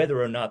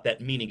 whether or not that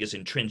meaning is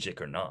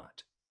intrinsic or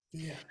not.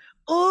 Yeah.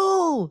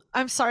 Oh,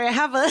 I'm sorry. I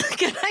have a,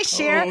 can I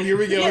share? Oh, here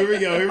we go. Yeah. Here we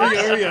go. Here we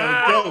go. Here we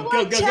go. Go,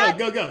 go, go, Chad,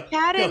 go, go, go,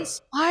 Chad go.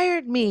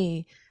 inspired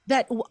me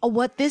that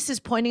what this is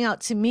pointing out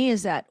to me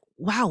is that,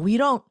 wow, we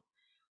don't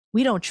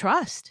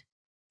trust.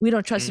 We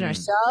don't trust in Mm,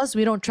 ourselves.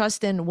 We don't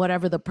trust in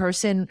whatever the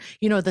person,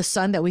 the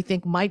son that we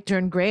think might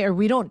turn gray, or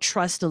we don't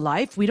trust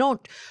life. We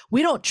don't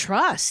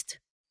trust.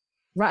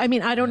 Right. I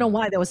mean, I don't know yeah.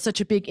 why that was such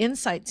a big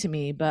insight to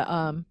me, but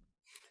And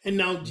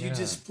now you Yeah.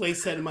 just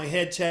placed that in my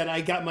head, Chad.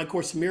 I got my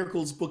Course in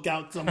Miracles book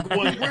out. So I'm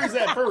going, where's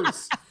that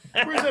verse?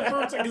 Where's that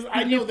verse? Because I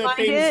did you know that find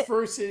famous it?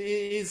 verse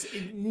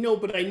no,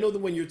 but I know the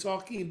one you're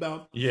talking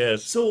about.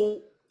 Yes.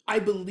 So I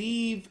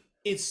believe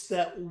it's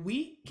that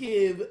we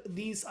give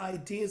these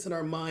ideas in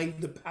our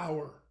mind the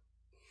power.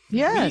 We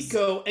Yes.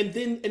 go and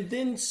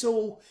then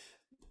so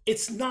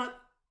it's not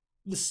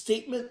the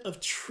statement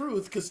of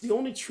truth because the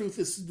only truth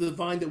is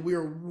divine, that we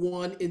are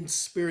one in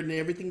spirit and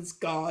everything's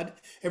God,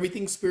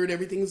 everything's spirit,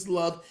 everything's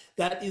love.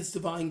 That is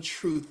divine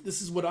truth.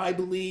 This is what I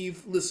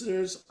believe,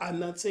 listeners. I'm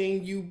not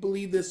saying you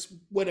believe this,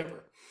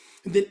 whatever.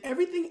 And then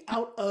everything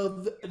out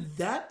of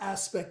that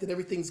aspect, that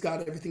everything's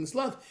God, everything's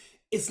love,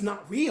 is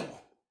not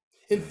real.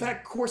 In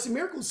fact, Course in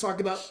Miracles talk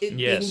about it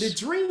being the Yes.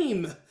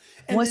 dream.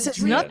 And Well, it the says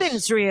dream nothing's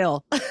Yes.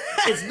 real.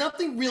 it's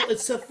nothing real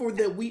except for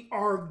that we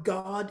are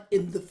God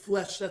in the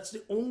flesh. That's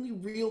the only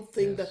real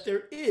thing that Yes.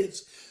 there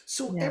is.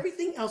 So Yeah.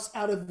 everything else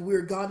out of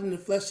we're God in the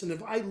flesh. And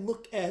if I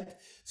look at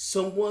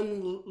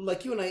someone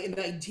like you and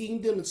I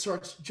deem them and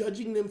start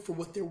judging them for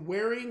what they're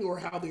wearing or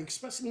how they're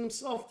expressing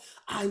themselves,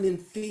 I'm in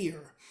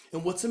fear.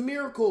 And what's a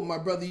miracle, my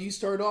brother? You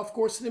started off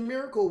Course in a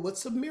Miracle.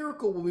 What's a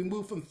miracle when we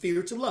move from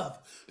fear to love?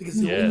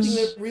 Because the only thing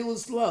Yes. that real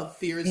is love.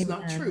 Fear is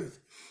not Amen. truth.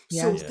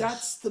 So Yes. that's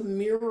Yes. the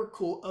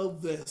miracle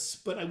of this.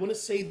 But I want to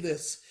say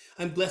this.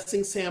 I'm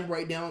blessing Sam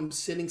right now. I'm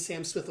sending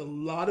Sam Smith a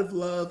lot of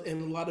love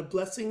and a lot of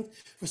blessing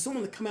for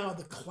someone to come out of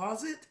the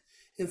closet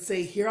and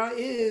say, here I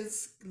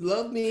is,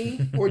 love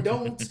me or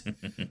don't.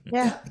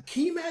 Yeah.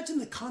 Can you imagine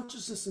the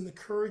consciousness and the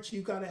courage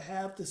you got to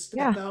have to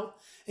step Yeah. out?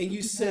 And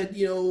you said,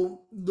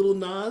 little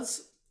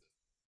Nas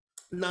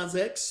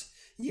X,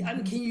 Yeah, I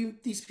mean,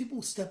 these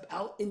people step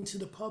out into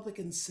the public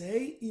and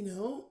say,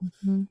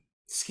 Mhm.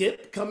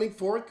 Skip coming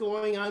forth,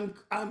 going, I'm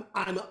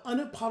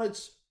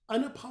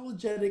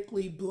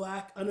unapologetically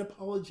black,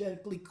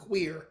 unapologetically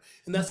queer,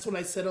 and that's what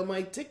I said on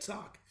my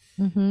TikTok,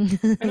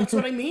 Mhm. and that's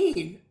what I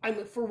mean.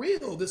 I'm for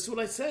real. This is what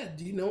I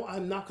said.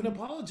 I'm not going to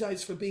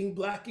apologize for being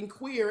black and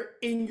queer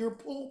in your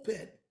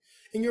pulpit,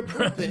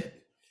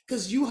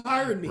 because you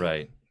hired me.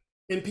 Right.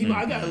 And people,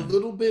 I got a Mhm.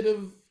 little bit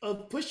of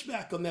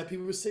pushback on that.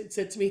 People said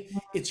to me,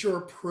 "It's your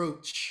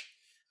approach."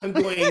 I'm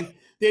going,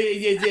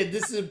 yeah,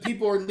 this is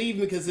people are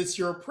leaving because it's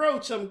your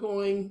approach. I'm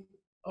going,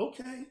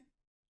 okay,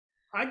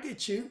 I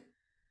get you.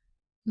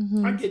 I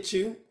Mhm. get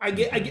you. I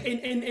get,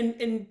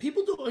 and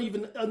people don't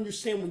even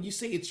understand when you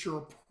say it's your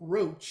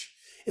approach.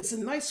 It's a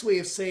nice way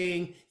of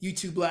saying you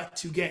too black,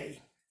 too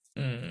gay.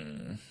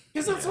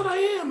 Because that's what I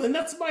am, and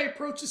that's my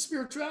approach to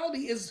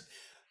spirituality is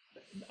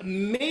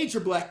major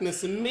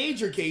blackness and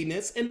major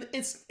gayness, and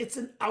it's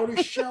an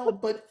outer shell,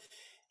 but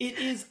it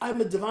is.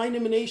 I'm a divine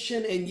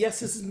emanation, and yes,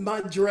 this is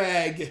my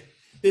drag.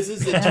 This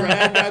is the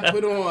drag I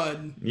put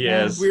on.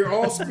 Yes. We're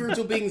all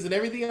spiritual beings, and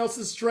everything else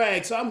is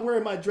drag. So I'm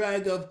wearing my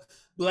drag of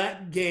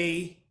black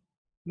gay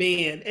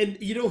man. And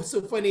it's so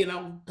funny, and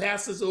I'll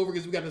pass this over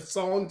because we got a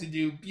song to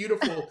do.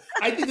 Beautiful.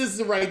 I think this is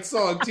the right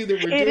song too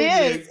that we're It doing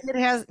is. this. It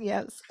has,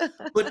 yes.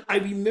 But I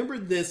remember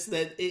this,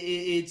 that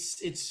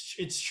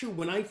it's true.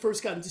 When I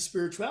first got into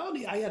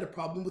spirituality, I had a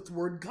problem with the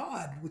word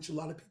God, which a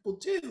lot of people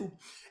do.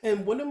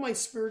 And one of my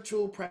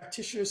spiritual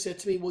practitioners said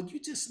to me, well, you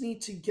just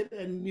need to get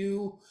a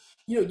new,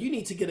 you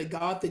need to get a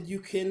God that you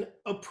can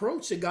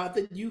approach, a God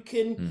that you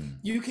can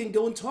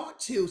go and talk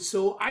to.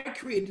 So I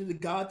created a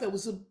God that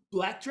was a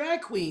black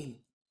drag queen,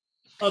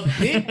 a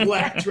big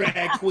black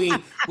drag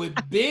queen with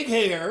big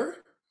hair.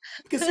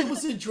 Because it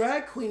was the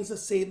drag queens that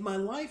saved my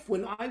life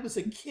when I was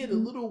a kid, a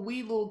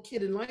wee little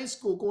kid in high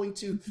school, going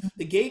to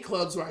the gay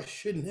clubs where I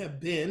shouldn't have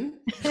been.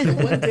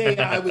 And one day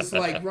I was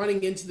like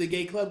running into the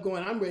gay club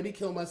going, I'm ready to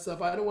kill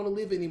myself. I don't want to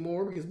live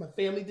anymore because my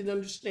family didn't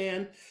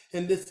understand.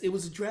 And it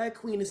was a drag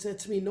queen that said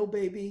to me, no,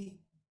 baby,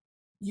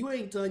 you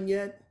ain't done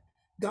yet.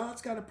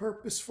 God's got a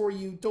purpose for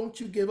you. Don't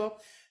you give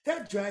up.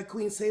 That drag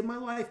queen saved my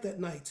life that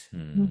night.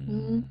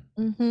 Mhm.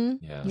 Mhm.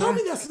 Yeah. Tell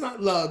me that's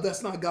not love.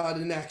 That's not God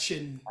in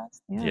action.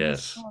 Yeah,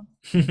 Yes.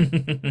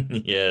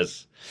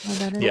 Yes. Oh,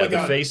 that is Yeah, my the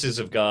God. faces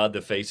of God,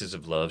 the faces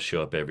of love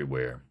show up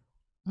everywhere.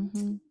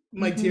 Mhm.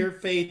 My Mhm. dear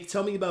Faith,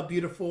 tell me about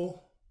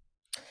Beautiful.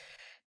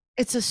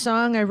 It's a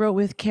song I wrote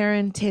with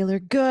Karen Taylor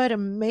Good,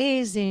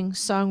 amazing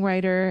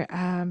songwriter.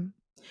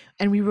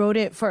 And we wrote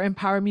it for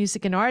Empower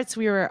Music and Arts.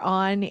 We were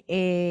on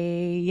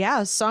a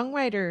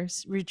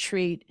songwriters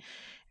retreat.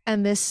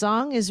 And this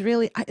song is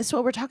really, it's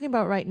what we're talking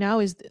about right now,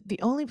 is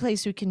the only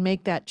place we can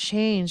make that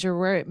change, or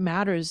where it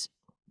matters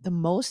the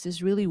most,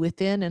 is really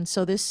within. And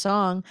so this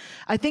song,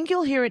 I think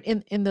you'll hear it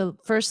in the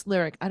first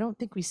lyric. I don't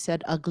think we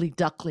said ugly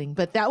duckling,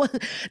 but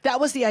that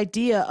was the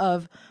idea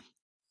of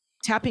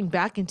tapping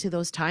back into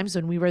those times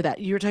when you were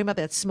talking about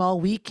that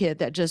small wee kid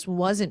that just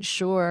wasn't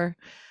sure,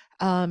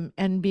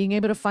 and being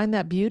able to find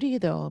that beauty,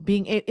 though.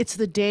 It's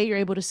the day you're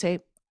able to say,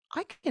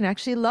 I can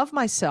actually love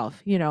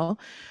myself,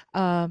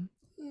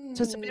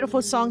 so it's a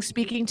beautiful song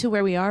speaking to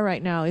where we are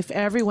right now. If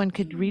everyone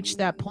could reach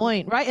that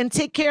point, right, and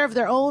take care of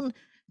their own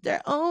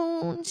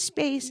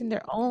space and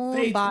their own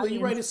Faith, will body.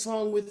 you write a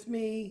song with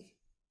me?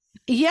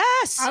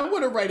 Yes. I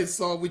want to write a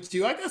song with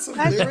you. I got some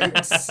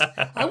lyrics.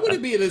 I want to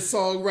be in a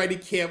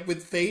songwriting camp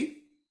with Faith.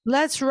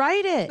 Let's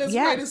write it. Let's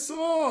yes. write a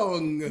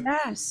song.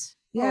 Yes.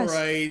 All Yes.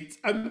 right.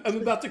 I'm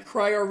about to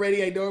cry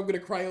already. I know I'm going to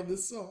cry on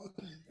this song.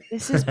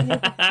 This is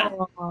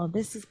beautiful.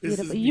 This is This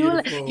is beautiful.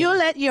 beautiful. You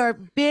let your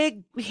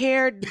big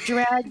haired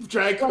drag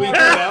Drag queen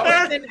out.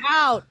 person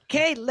out.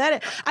 Okay, let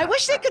it. I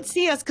wish they could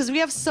see us because we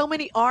have so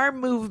many arm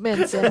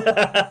movements.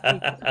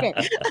 Okay.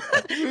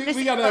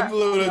 We got to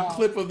upload a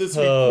clip of this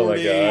Oh my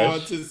recording gosh.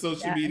 onto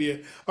social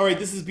media. All right.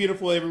 This is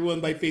Beautiful, everyone,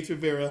 by Faith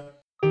Rivera.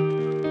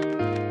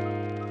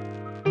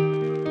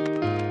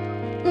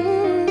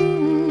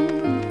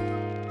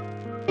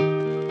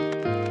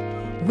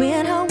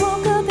 When I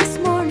woke up this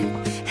morning,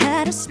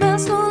 had a smell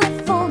slowly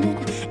forming,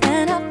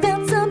 and I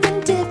felt something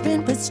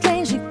different but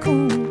strangely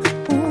cool.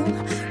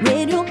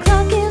 Radio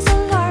clock is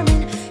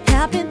alarming,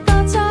 happy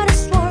thoughts started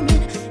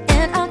swarming,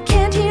 and I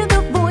can't hear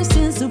the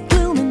voices of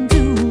gloom and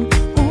doom.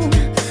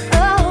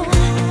 Oh,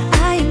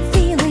 I am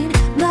feeling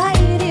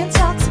mighty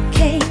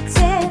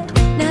intoxicated,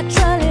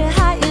 naturally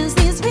high is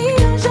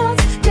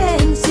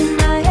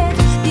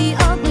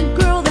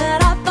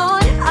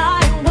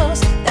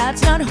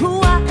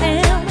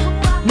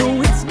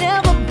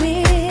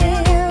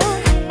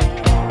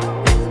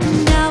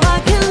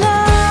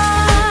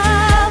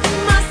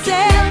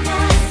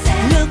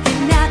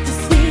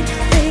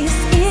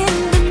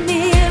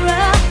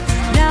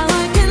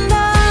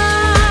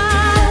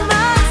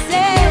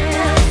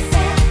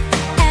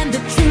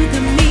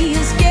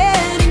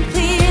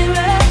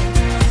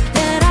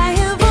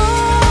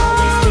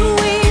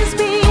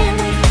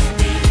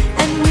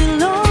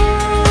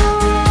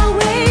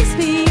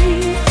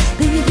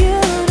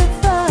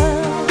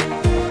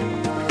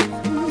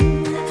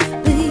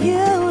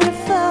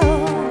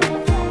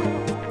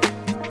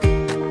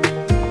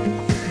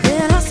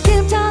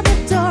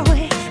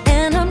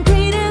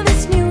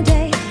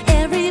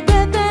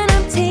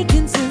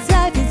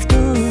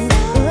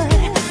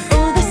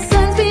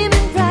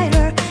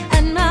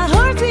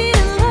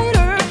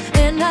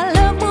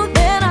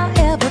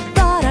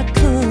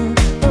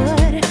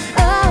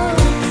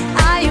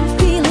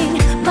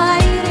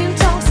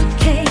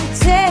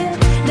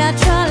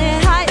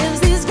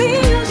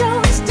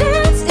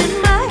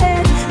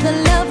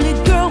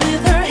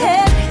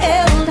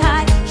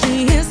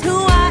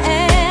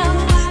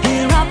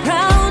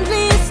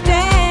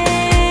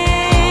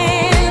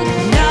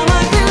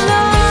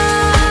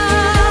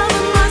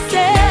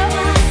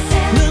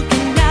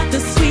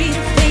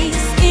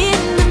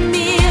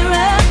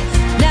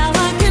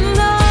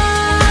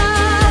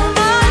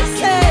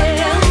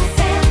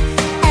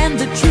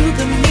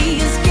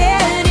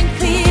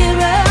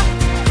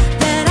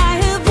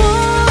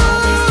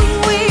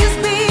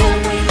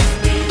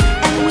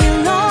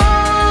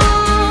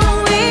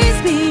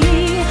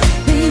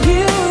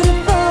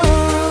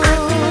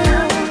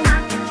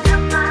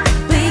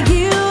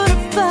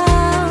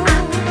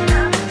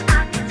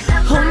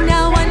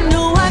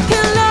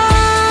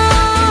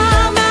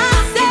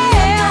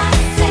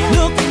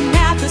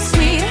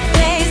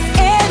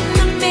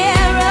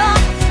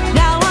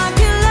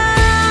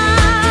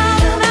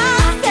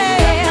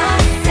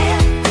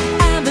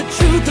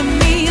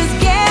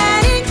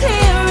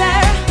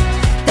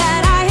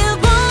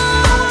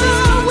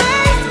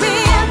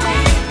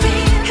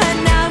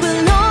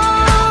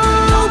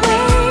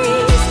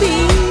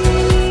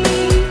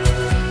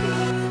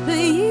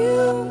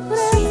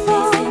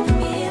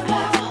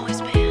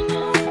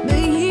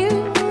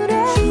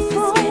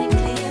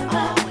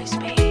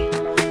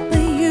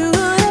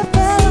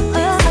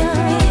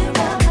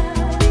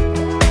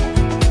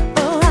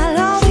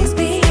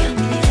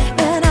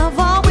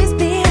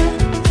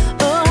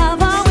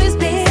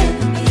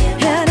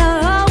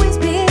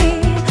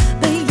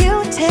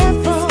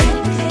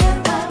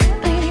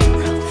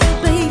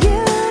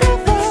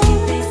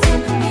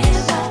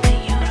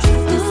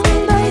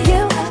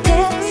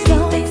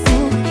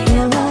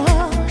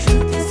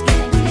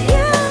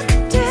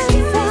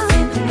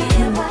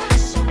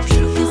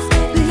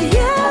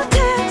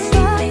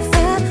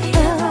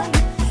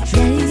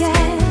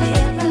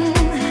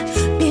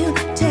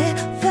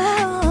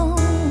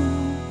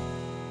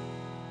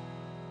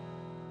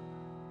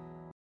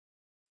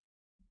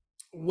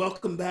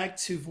Welcome back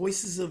to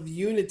Voices of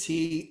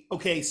Unity.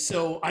 Okay,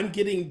 so I'm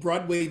getting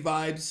Broadway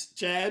vibes,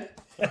 Chad.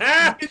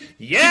 Did you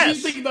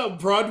Yes. think about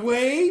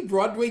Broadway? It's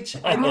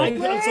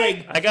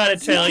like I gotta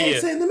tell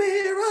suitcase you. in the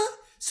mirror.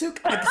 So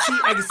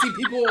I can see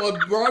people on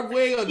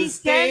Broadway on the He's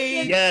dancing.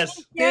 stage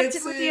Yes.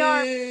 Dancing with the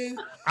arm. dancing.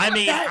 I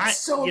mean, That's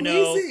so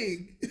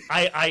amazing.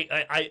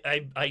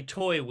 I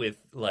toy with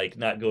like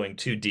not going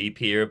too deep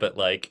here, but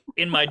like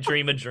in my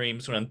dream of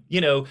dreams when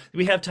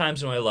we have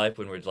times in my life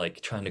when we're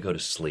like trying to go to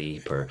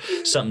sleep or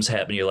something's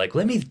happening. You're like,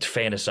 let me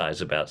fantasize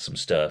about some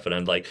stuff. And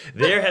I'm like,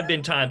 there have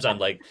been times I'm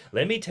like,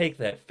 let me take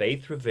that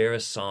Faith Rivera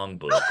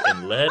songbook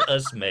and let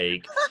us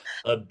make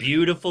a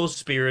beautiful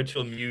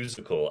spiritual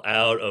musical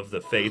out of the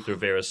Faith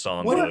Rivera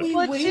What are songbook. we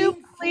Would waiting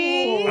you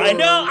please? for? I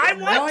know, I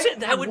want Why- to.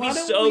 That would be why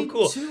don't so we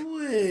cool. do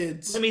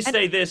it? Let me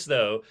say this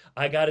though.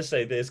 I gotta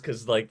say this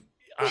because like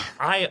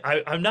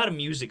I'm not a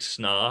music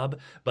snob,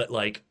 but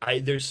like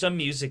there's some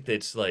music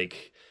that's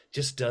like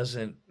just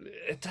doesn't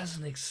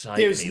excite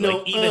There's me. no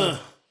Like even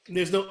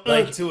there's no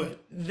like to it.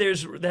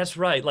 that's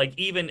right. Like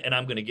even and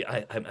I'm gonna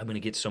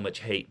get so much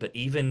hate, but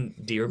even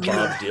dear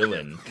Bob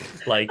Dylan,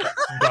 like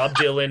Bob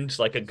Dylan's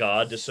like a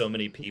god to so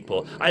many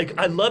people.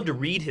 I love to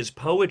read his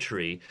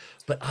poetry,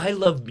 but I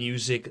love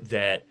music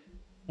that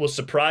will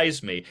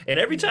surprise me. And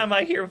every time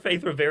I hear a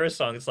Faith Rivera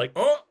song, it's like,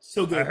 oh,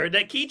 So good. I heard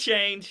that key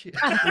change.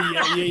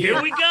 Yeah. Here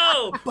we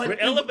go. We're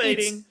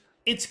elevating.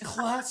 It's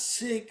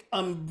classic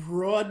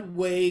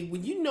Broadway.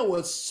 When you know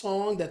a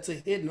song that's a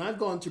hit, and I've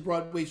gone to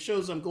Broadway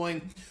shows, I'm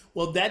going,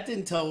 well, that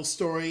didn't tell a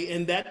story,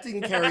 and that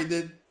didn't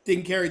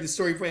carry the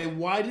story frame.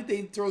 Why did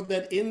they throw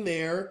that in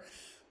there?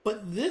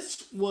 But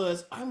this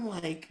was,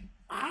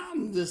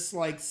 I'm just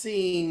like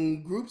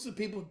seeing groups of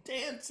people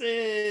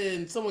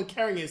dancing, someone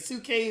carrying a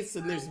suitcase,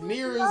 and there's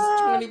mirrors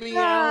trying to be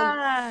out.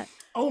 That.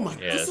 Oh my,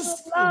 Yes. this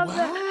is Love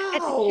that.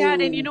 wow.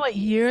 And you know what?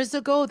 Years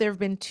ago, there have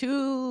been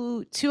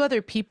two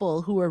other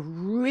people who were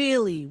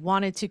really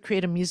wanted to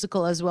create a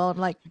musical as well. I'm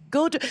like,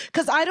 go to,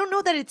 because I don't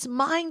know that it's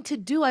mine to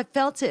do. I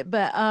felt it,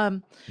 but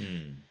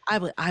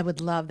I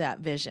would love that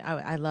vision.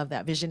 I love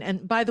that vision.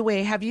 And by the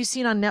way, have you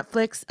seen on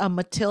Netflix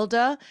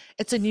Matilda?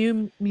 It's a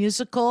new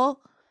musical.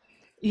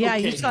 Yeah,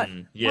 you Okay. saw.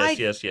 My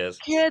Yes.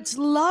 kids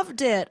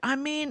loved it. I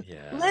mean,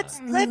 Yeah.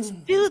 let's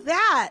do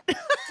that.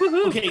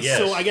 Okay, Yes.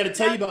 so I got to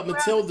tell you about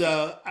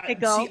Matilda. Okay,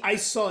 go. I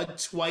saw it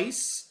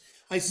twice.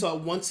 I saw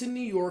it once in New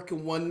York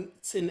and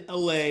once in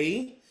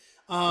LA.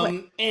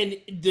 And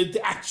the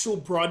actual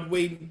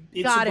Broadway,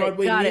 it's Got a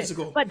Broadway got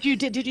musical. it. But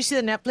did you see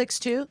the Netflix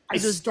too? I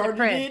It was started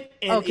different. it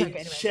and Okay, it okay,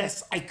 anyway.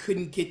 just, I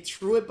couldn't get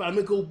through it, but I'm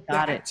gonna go Got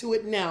back it. to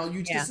it now. You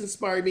Yeah. just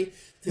inspired me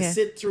to Yeah.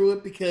 sit through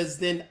it because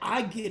then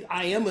I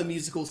am a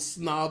musical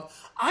snob.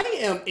 I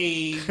am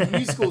a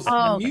musical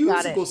got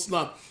it.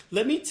 snob.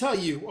 Let me tell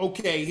you,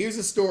 okay, here's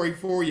a story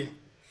for you.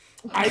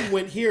 I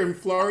went here in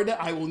Florida.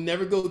 I will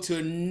never go to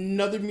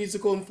another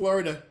musical in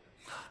Florida.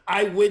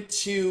 I went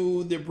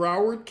to the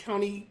Broward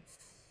County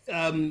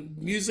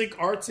Music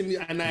Arts, and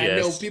I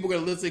know Yes. people are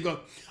gonna listen and go,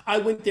 I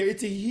went there.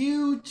 It's a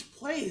huge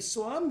place.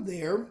 So I'm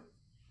there.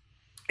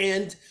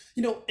 And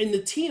in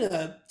the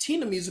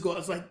Tina musical, I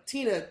was like,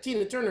 Tina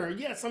Turner,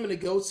 yes, I'm gonna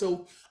go.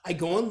 So I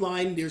go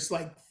online, there's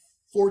like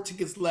 4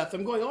 tickets left.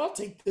 I'm going, I'll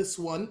take this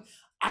one.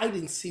 I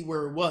didn't see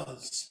where it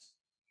was.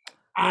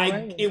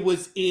 Right. It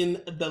was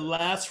in the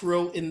last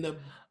row in the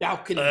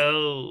balcony.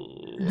 Oh.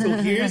 So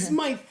here's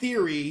my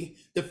theory.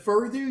 The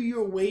further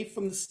you're away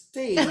from the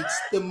stage,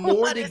 the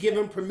more they give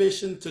them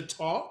permission to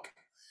talk.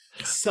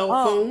 Cell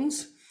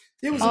phones.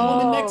 There was a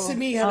woman next to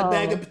me, had a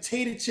bag of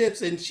potato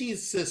chips, and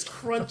she's just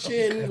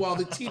crunching while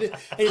the Tina,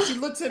 and she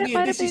looks at me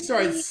and then she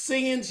started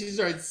singing. She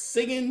started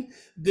singing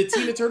the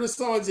Tina Turner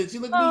songs, and she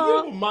looked at me, you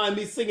don't mind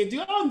me singing,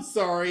 dude, I'm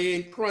sorry,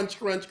 and crunch.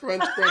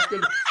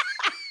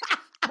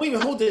 Wait,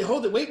 hold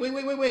it,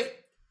 wait.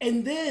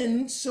 And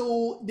then,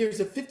 so there's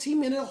a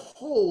 15-minute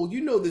hold.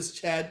 You know this,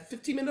 Chad.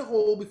 15-minute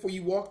hold before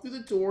you walk through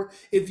the door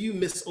if you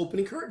miss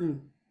opening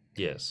curtain.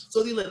 Yes.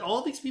 So they let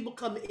all these people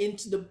come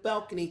into the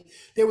balcony.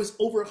 There was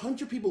over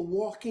 100 people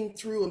walking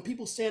through and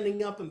people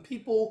standing up and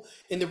people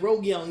in the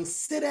row yelling,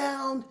 sit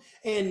down,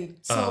 and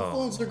cell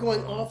phones are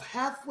going off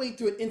halfway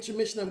through an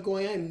intermission. I'm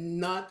going, I'm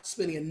not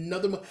spending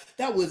another month.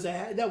 That was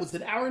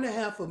an hour and a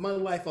half of my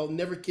life I'll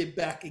never get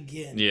back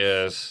again.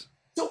 Yes.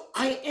 So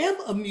I am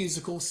a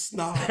musical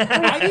snob.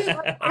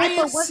 I But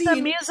have was the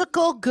seen.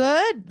 musical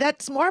good?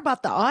 That's more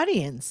about the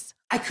audience.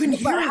 I couldn't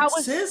hear How it,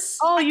 was- sis.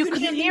 Oh, I you couldn't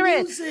couldn't the hear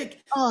it.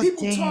 music. Oh,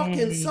 People talking,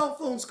 dang. cell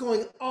phones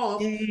going off,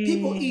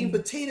 people eating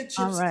potato chips.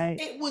 All right.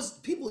 It was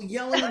people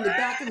yelling in the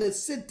back of the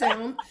sit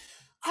down.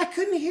 I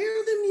couldn't hear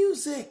the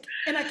music,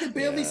 and I could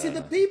barely see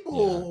the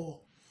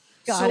people.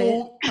 Got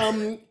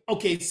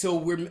Okay, so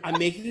I'm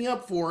making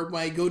up for it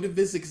when I go to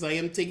visit because I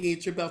am taking a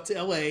trip out to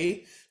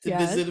LA to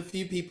Yes. visit a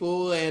few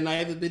people, and I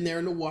haven't been there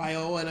in a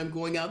while, and I'm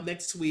going out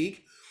next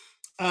week.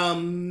 I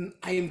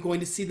am going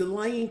to see The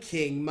Lion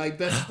King. My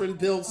best friend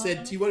Bill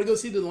said, do you want to go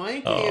see The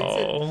Lion King? I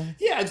Oh. said,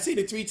 yeah, I've seen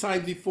it 3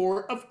 times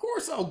before. Of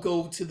course I'll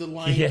go to The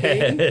Lion Yes.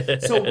 King.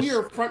 So we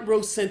are front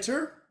row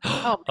center.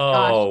 Oh my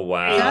gosh.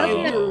 Oh That'll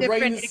be we a were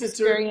right in different the center.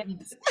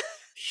 experience.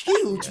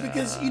 huge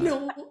because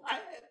Yeah.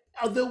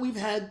 although we've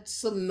had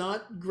some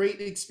not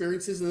great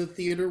experiences in the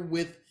theater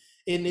with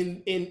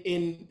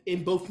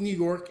in both New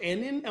York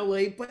and in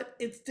LA, but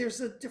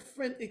there's a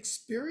different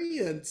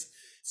experience.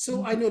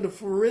 So I know the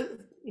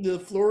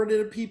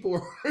Florida people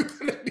are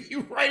going to be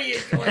writing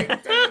it going. "Da,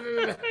 da,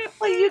 da, da."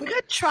 Well, you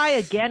could try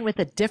again with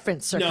a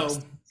different No,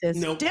 circumstances.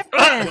 nope,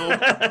 Different.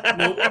 nope,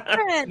 nope,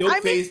 Different. no I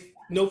mean, faith,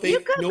 no you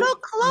faith, could nope, go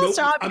nope.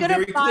 closer. I'm I'm gonna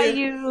very buy clear.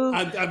 you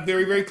I'm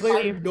very, very clear.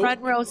 your Nope,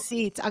 front row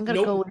seats. I'm gonna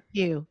go nope. with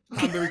you.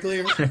 I'm very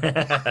clear.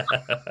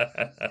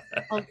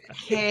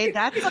 Okay,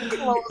 that's a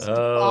closed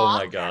Oh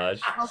my book.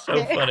 gosh. So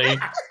Okay. funny.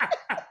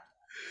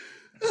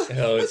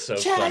 Oh, it's so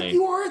Chad, funny.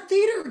 you are a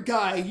theater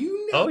guy.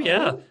 You know. Oh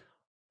yeah.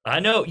 I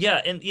know,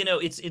 yeah, and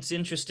it's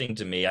interesting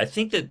to me. I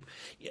think that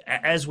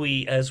as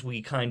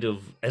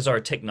our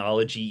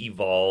technology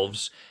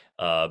evolves,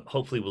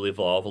 hopefully we'll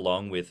evolve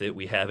along with it.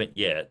 We haven't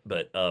yet,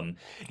 but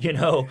you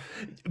know,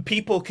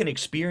 people can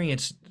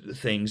experience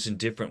things in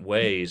different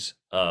ways.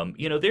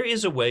 There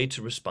is a way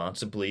to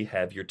responsibly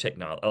have your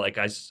technology. Like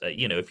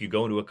if you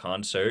go into a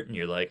concert and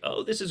you're like,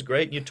 "Oh, this is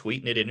great," and you're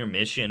tweeting at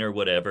intermission or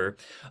whatever.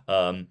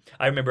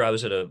 I remember I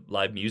was at a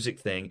live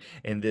music thing,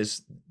 and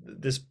this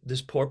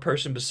poor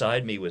person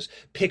beside me was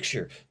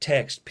picture,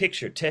 text,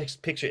 picture,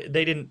 text, picture.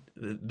 They didn't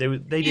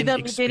They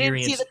didn't see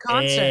experience the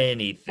concert.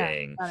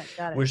 anything.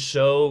 Got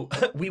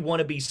it. We want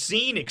to be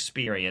seen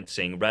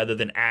experiencing rather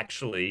than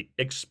actually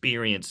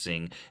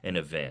experiencing an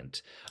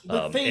event.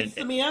 But Faith,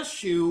 let me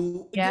ask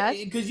you, Yes?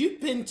 because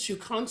you've been to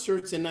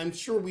concerts, and I'm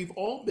sure we've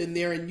all been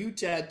there, and you,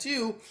 Chad,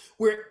 too,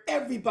 where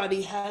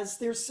everybody has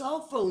their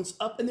cell phones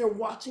up and they're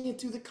watching it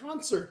through the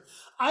concert.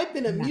 I've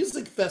been at Yeah.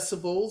 music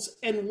festivals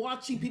and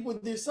watching people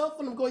with their cell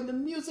phone. I'm going, the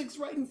music's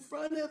right in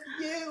front of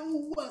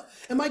you.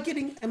 Am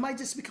I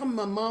just becoming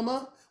my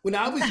mama when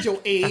I was your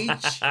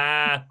age?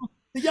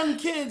 The young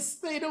kids,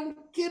 they don't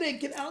get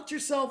it. Get out your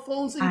cell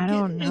phones and I get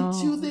don't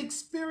into know. the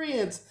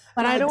experience.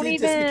 But And I don't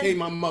just even became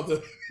my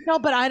mother. No,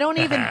 but I don't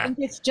even think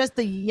it's just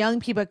the young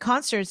people at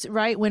concerts,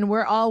 right? When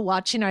we're all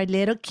watching our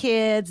little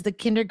kids, the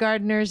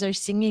kindergartners are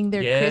singing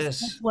their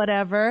Christmas, Yes.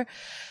 whatever.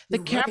 The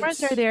You're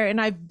cameras right. are there, and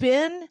I've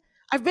been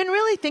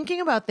really thinking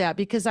about that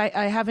because I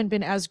haven't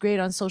been as great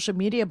on social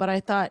media, but I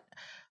thought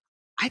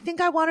I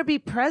think I want to be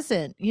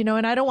present,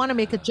 and I don't want to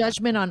make a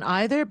judgment on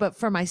either, but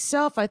for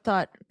myself, I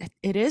thought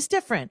it is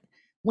different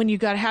when you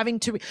got having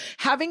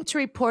to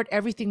report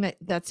everything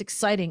that's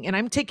exciting. And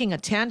I'm taking a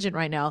tangent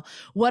right now.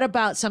 What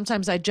about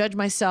sometimes I judge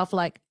myself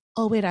like,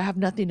 oh wait, I have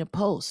nothing to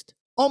post.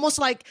 Almost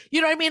like,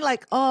 you know what I mean?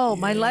 Like, oh,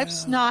 my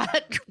life's Yeah.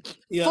 not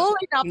Yeah. full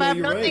enough. No, I have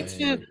you're nothing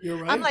right. to.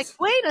 You're I'm like,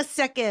 right. wait a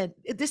second.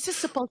 This is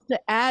supposed to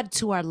add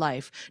to our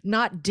life,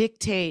 not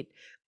dictate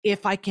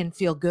if I can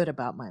feel good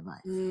about my life.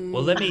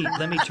 Well, let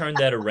me turn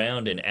that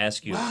around and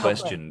ask you a Wow.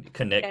 question.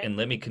 Okay.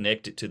 Let me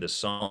connect it to the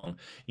song.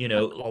 A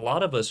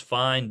lot of us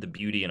find the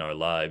beauty in our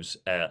lives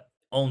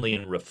only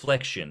in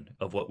reflection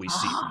of what we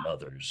see from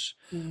others,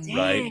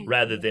 right? Dang.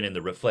 Rather than in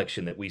the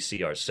reflection that we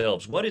see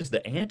ourselves. What is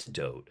the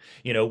antidote?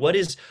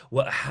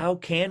 How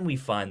can we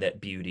find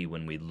that beauty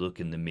when we look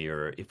in the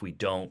mirror if we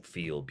don't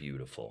feel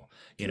beautiful?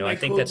 Can I I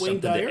think quote that's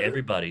Wayne something that Dyer?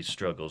 everybody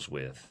struggles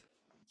with.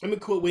 I'm gonna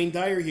quote Wayne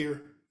Dyer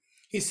here.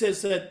 He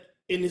says that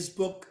in his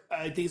book,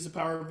 I think it's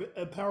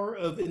the power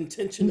of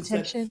intention. Is that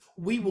Intention.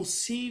 we will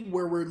see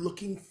where we're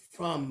looking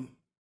from.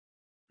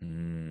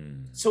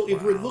 Mm, So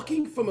if we're wow.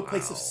 looking from a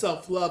place of Wow.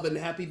 self-love, and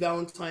happy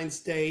Valentine's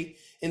Day,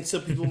 and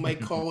some people might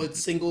call it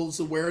Singles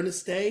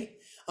Awareness Day.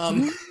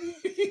 Um,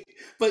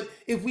 but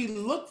if we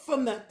look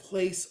from that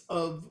place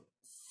of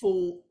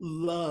full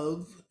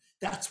love,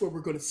 that's what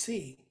we're going to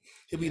see.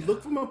 If we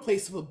look from a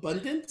place of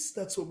abundance,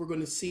 that's what we're going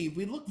to see. If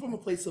we look from a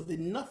place of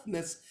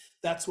enoughness,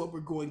 that's what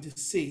we're going to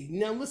see.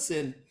 Now,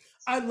 listen,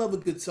 I love a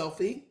good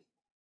selfie.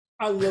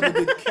 I love a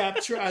good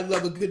capture. I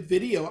love a good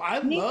video.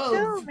 I Me love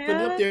too, putting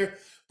it up man. there.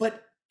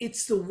 But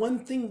it's the one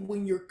thing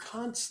when you're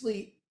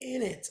constantly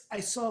in it. I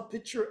saw a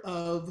picture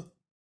of,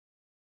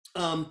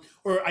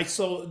 or I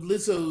saw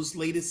Lizzo's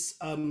latest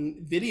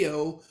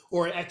video,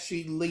 or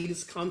actually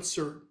latest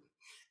concert,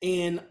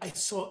 and I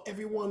saw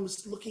everyone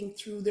was looking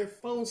through their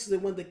phones so they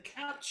wanted to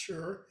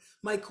capture.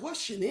 My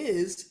question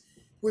is,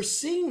 we're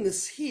seeing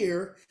this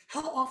here.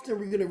 How often are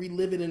we going to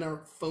relive it in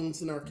our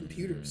phones and our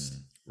computers?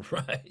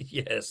 Right.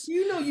 Yes.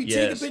 You take a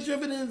Yes. picture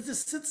of it and it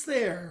just sits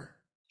there.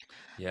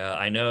 Yeah,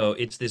 I know.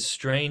 It's this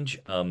strange,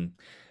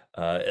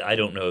 I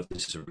don't know if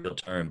this is a real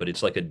term, but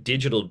it's like a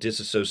digital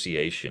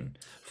disassociation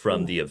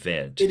from Ooh, the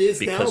event it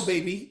is now, because,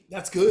 baby.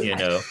 That's good. you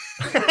know,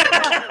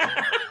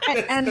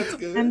 And That's and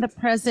good. the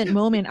present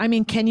moment. I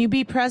mean, can you be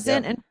yeah,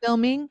 present and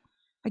filming?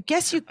 I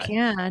guess you I-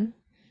 can.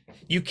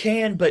 you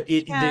can, but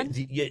Can.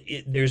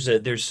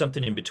 there's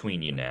something in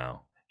between you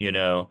now.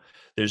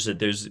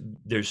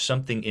 There's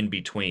something in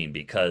between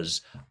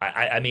because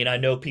I mean I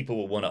know people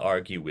will want to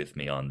argue with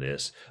me on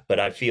this, but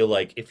I feel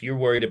like if you're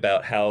worried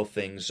about how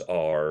things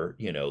are,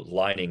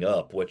 lining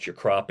up, what you're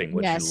cropping,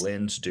 what your Yes.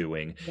 lens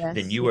doing, then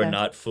Yes. you are Yes.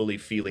 not fully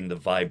feeling the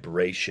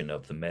vibration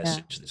of the Yeah.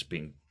 message that's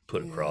being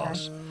put Yeah.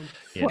 across. Um,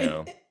 You Well,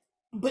 know.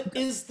 But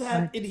is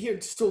that in here?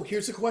 So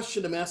here's a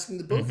question I'm asking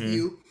the both of Hmm.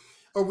 you.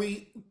 Are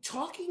we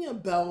talking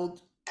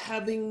about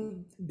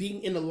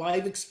being in a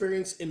live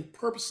experience and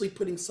purposely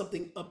putting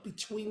something up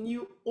between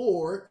you?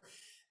 Or,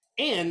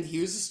 and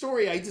here's the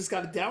story I just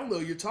got to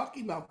download. You're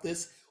talking about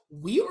this.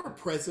 We are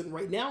present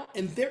right now,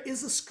 and there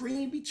is a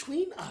screen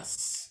between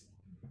us.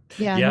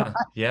 Yeah, no, Yeah,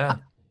 yeah,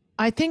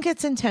 I think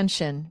it's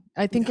intention.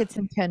 I think Yeah. it's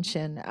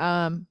intention.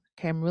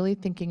 Okay, I'm really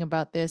thinking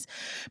about this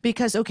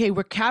because, okay,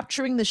 we're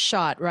capturing the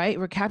shot, right?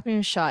 We're capturing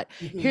a shot.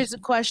 Mhm. Here's the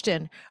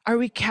question. Are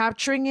we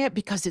capturing it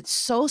because it's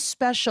so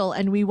special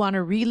and we want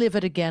to relive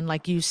it again,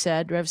 like you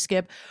said, Rev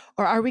Skip?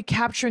 Or are we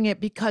capturing it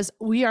because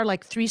we are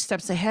like 3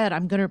 steps ahead?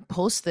 I'm going to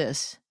post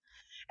this.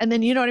 And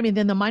then, you know what I mean?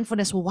 Then the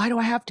mindfulness, well, why do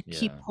I have to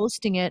keep yeah.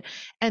 posting it?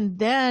 And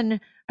then,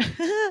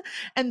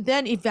 and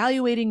then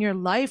evaluating your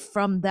life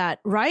from that,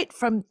 right?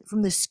 From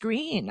the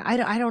screen. I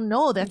don't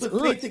know. That's, But ooh,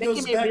 Faith, it's it making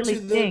goes me back really to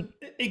think.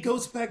 it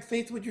goes back,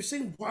 Faith, what you're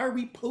saying. Why are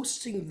we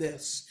posting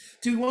this?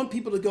 Do we want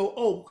people to go,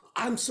 oh,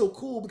 I'm so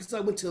cool because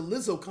I went to a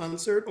Lizzo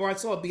concert or I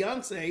saw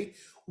Beyonce?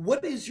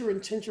 What is your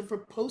intention for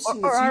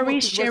posting Or this? You are we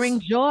want the sharing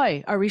rest?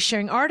 joy? Are we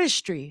sharing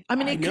artistry? I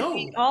mean, I it could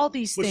be know. all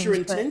these What's your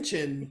things, but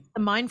intention?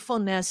 the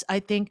mindfulness, I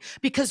think,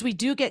 because we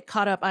do get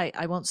caught up. I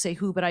won't say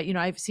who, but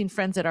I've seen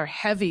friends that are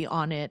heavy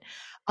on it,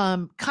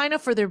 kind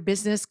of for their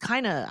business,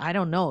 kind of, I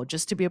don't know,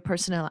 just to be a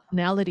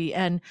personality.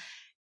 And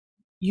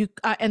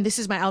and this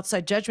is my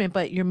outside judgment,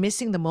 but you're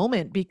missing the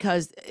moment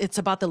because it's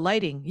about the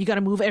lighting. You got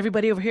to move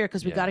everybody over here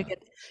because we got to Yeah.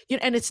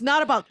 get, and it's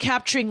not about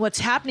capturing what's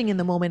happening in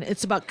the moment.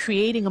 It's about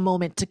creating a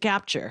moment to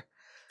capture.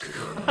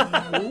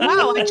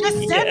 Wow, I just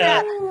said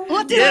that. Yeah.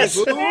 What did I Yes.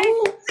 say?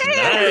 Ooh,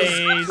 that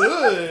was Nice.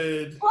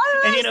 good. What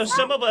And did I say? Ooh,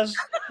 some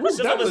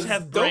that of us was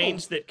have dope.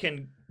 brains that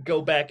can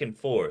go back and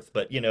forth,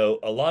 but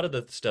a lot of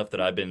the stuff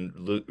that I've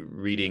been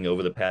reading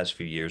over the past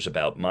few years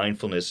about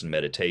mindfulness and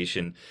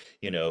meditation,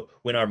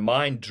 when our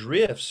mind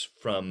drifts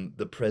from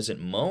the present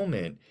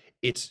moment,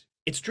 it's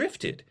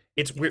drifted.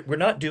 We're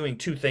not doing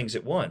two things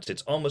at once.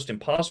 It's almost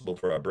impossible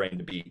for our brain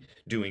to be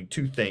doing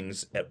two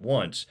things at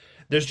once.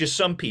 There's just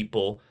some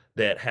people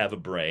that have a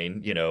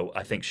brain,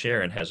 I think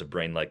Sharon has a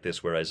brain like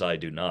this, whereas I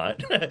do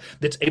not,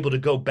 that's able to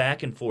go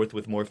back and forth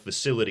with more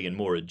facility and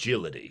more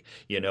agility.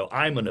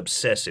 I'm an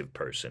obsessive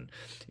person.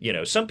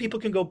 Some people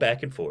can go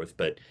back and forth,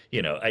 but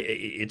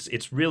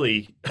it's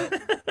really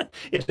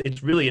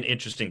it's really an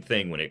interesting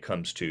thing when it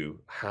comes to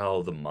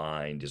how the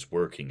mind is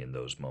working in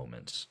those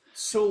moments.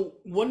 So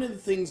one of the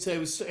things I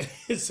was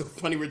it's so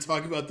funny we're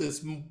talking about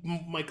this.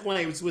 My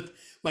client was with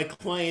my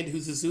client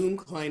who's a Zoom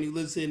client who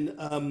lives in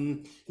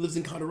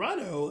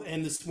Colorado,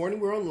 and this morning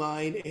we're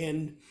online,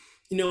 and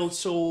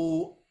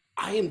so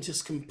I am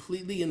just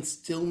completely in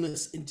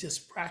stillness and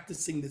just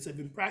practicing this. I've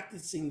been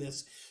practicing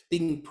this,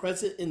 being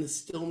present in the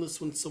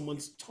stillness when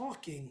someone's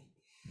talking.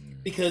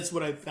 Mm. Because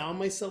what I found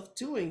myself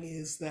doing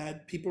is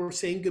that people are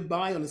saying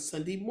goodbye on a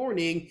Sunday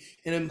morning,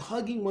 and I'm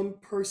hugging one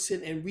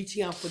person and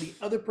reaching out for the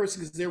other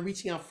person because they're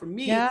reaching out for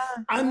me. Yeah,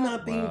 I'm yeah,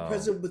 not being Wow.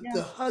 present with yeah.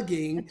 the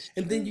hugging, That's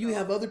and then true you though.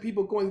 have other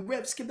people going,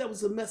 "Rep, Skip, that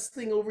was a mess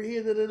thing over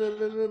here." Da, da, da,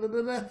 da, da, da,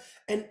 da, da.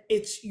 And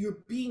you're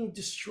being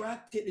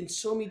distracted in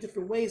so many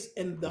different ways,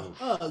 and the Oof.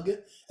 hug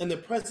and the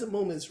present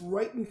moment is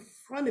right in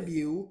front of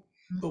you.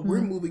 But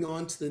we're Mhm, moving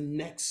on to the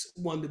next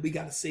one that we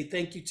got to say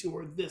thank you to,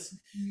 or this.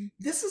 mhm.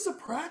 This is a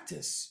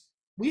practice.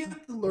 We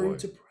have to learn Boy.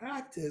 to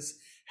practice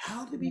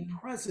how to be Yeah.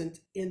 present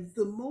in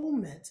the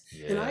moment.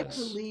 And I Yes.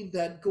 believe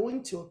that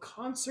going to a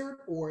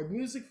concert or a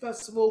music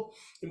festival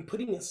and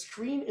putting a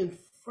screen in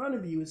front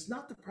of you is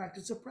not the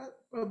practice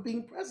of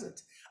being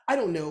present. I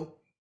don't know.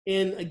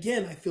 And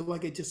again, I feel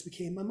like I just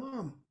became my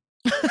mom.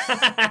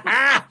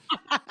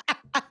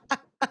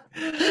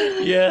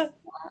 Yeah.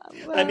 I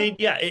Well, mean,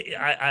 yeah,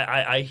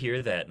 I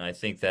hear that, and I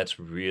think that's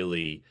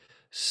really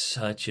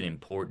such an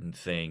important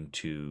thing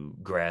to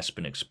grasp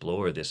and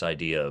explore, this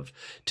idea of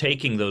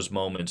taking those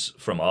moments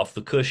from off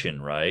the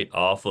cushion, right?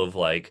 Off of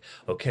like,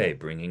 okay,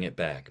 bringing it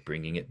back,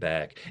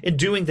 and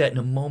doing that in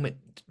a moment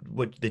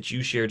that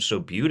you shared so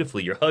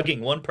beautifully. You're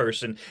hugging one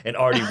person and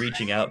already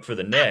reaching out for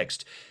the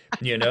next,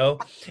 you know?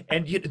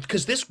 And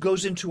because this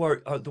goes into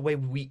the way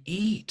we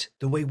eat,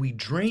 the way we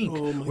drink.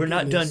 Oh my We're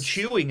not done goodness.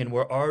 chewing and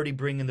we're already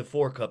bringing the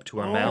fork up to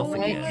our mouth Oh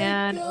right, again. my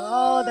man.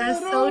 Oh, that's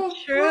God. so Oh,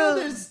 true.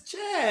 brothers,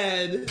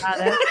 Chad.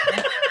 That's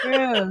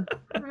true.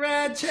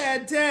 Rad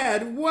Chad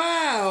Dad.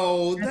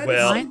 Wow. That's That is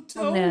Well, so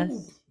dope.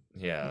 mindfulness.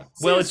 yeah.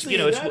 Well, Seriously,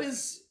 that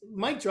is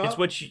mic it's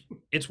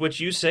drop. what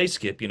you say,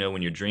 Skip.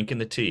 When you're drinking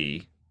the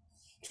tea,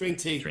 Drink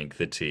tea. drink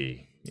the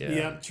tea. Yeah.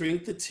 Yeah,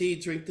 drink the tea,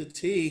 drink the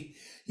tea.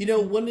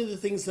 One of the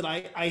things that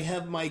I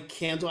have my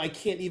candle, I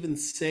can't even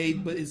say,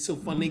 but it's so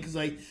funny because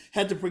I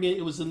had to bring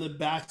it was in the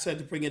back, so I had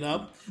to bring it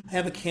up. I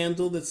have a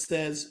candle that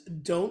says,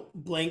 "Don't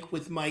blank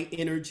with my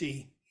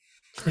energy."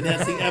 It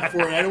has the F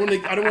word. I don't want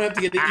to have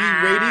to get an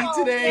E rating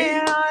Oh today.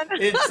 man.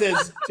 It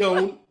says,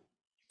 don't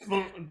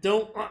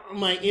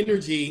my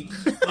energy.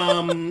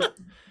 Um,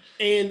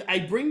 and I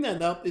bring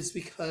that up is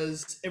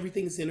because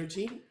everything's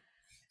energy,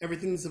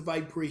 everything's a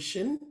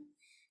vibration,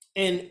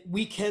 and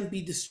we can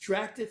be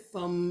distracted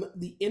from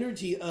the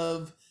energy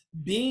of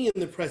being in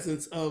the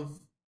presence of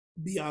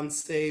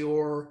Beyonce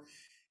or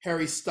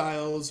Harry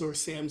Styles or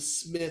Sam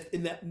Smith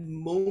in that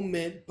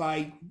moment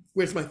by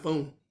where's my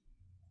phone?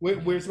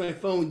 Where's my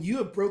phone? You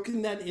have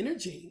broken that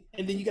energy.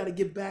 And then you got to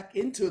get back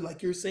into it.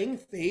 Like you're saying,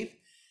 Faith,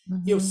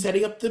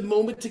 setting up the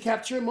moment to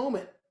capture a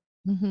moment.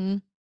 Mm-hmm.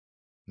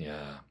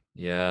 Yeah.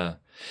 Yeah.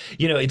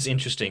 It's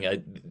interesting.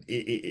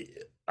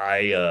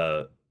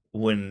 I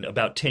when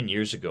about 10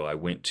 years ago, I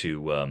went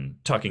to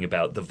talking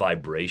about the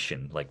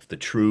vibration, like the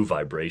true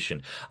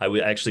vibration.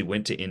 Actually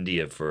went to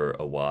India for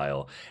a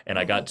while, and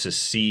I got to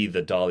see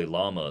the Dalai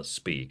Lama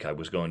speak. I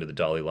was going to the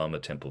Dalai Lama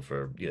temple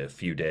for a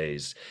few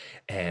days,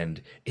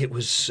 and it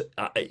was,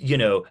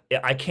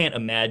 I can't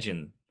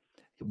imagine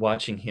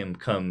watching him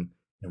come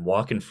and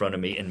walk in front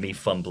of me and me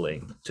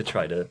fumbling to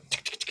try to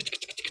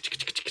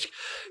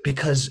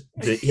because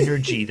the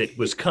energy that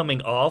was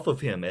coming off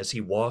of him as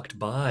he walked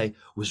by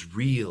was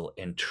real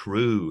and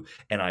true,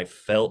 and I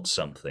felt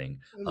something.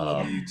 I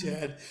love you,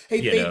 Chad.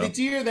 Hey, Faith, did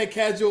you hear that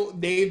casual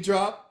name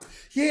drop?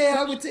 Yeah,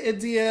 I went to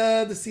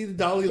India to see the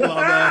Dalai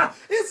Lama.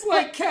 It's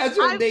like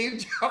casual name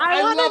drop.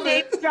 I want love to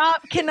name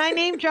drop. Can I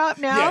name drop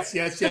now?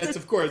 Yes,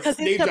 of course. Because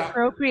it's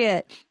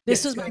appropriate.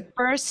 This was my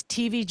first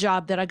TV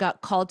job that I got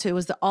called to. It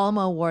was the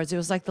Alma Awards. It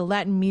was like the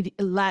Latin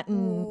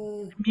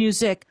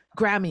music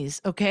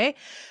Grammys. Okay.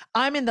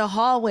 I'm in the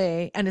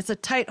hallway, and it's a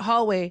tight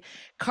hallway.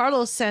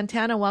 Carlos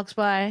Santana walks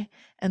by,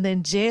 and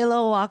then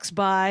J-Lo walks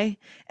by,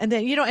 and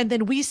then, and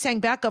then we sang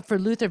backup for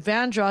Luther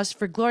Vandross,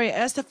 for Gloria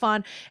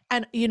Estefan.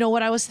 And you know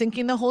what I was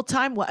thinking the whole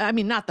time? Well, I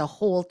mean, not the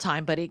whole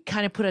time, but it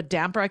kind of put a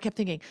damper. I kept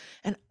thinking,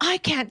 and I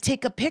can't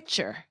take a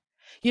picture.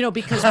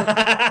 Because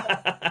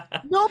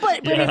no,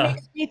 but it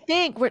makes me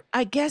think.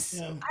 I guess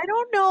I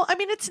don't know. I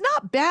mean, it's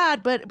not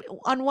bad, but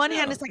on one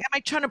hand, it's like, am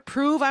I trying to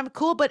prove I'm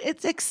cool? But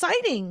it's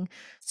exciting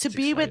to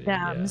be with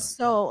them. Yeah.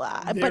 So,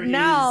 but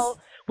now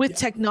with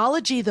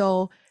technology,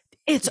 though,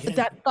 it's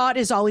that thought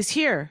is always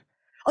here.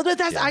 Although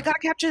I gotta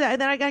capture that,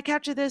 and then I gotta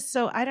capture this.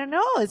 So I don't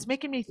know. It's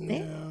making me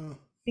think. Yeah.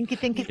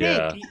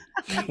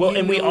 Think. Well,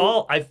 and we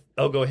all,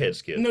 go ahead,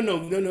 Skip. No,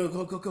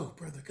 go,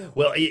 brother, go.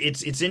 Well,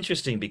 it's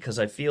interesting because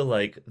I feel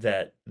like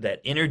that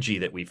energy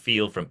that we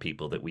feel from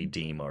people that we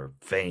deem are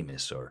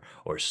famous or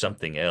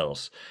something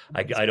else.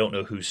 I don't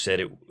know who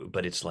said it,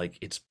 but it's like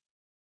it's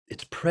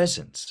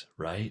presence,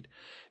 right?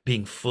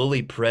 Being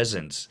fully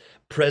present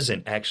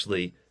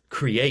actually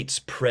creates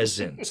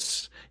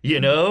presence,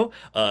 because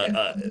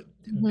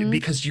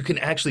you can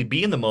actually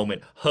be in the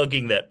moment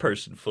hugging that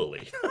person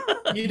fully.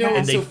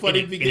 It's so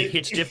funny because it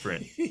hits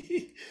different.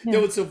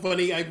 It's so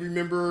funny. I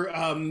remember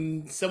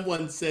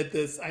someone said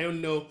this. I don't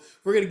know.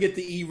 We're gonna get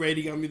the E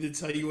rating on me to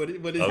tell you what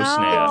is.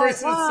 Oh,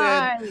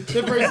 snap.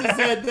 The person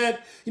said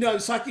that I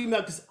was talking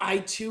about, because I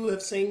too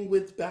have sang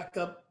with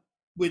backup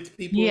with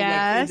people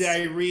like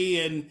Diary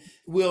and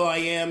Will I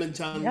Am and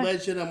John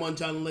Legend. I'm on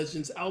John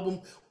Legend's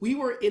album. We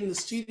were in the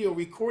studio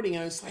recording,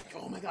 and I was like,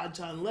 oh my God,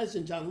 John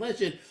Legend.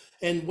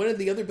 And one of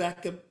the other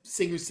backup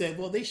singers said,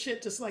 well, they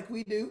shit just like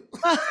we do.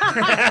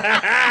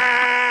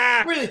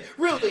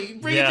 really,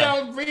 bring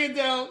it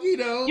down,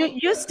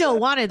 You still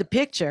wanted the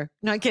picture.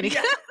 No, I'm kidding.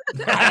 Yeah.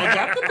 I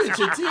got the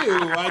picture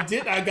too.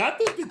 I got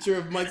the picture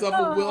of myself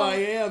with Will I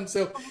Am.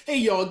 So, hey,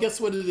 y'all, guess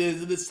what it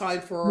is? It is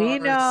time for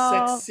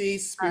our sexy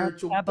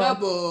spiritual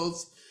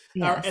pebbles,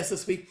 our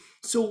SSP.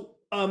 So,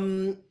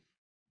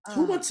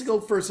 who wants to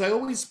go first? I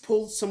always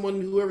pull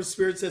someone, whoever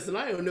Spirit says, and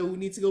I don't know who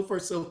needs to go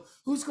first. So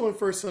who's going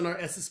first on our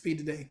SSP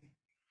today?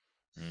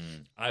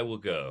 I will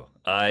go.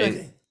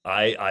 I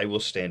will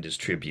stand as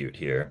tribute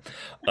here.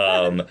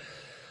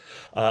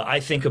 I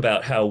think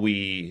about how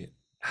we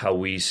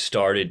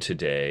started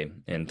today,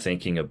 and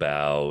thinking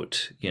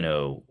about,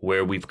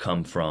 where we've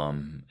come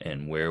from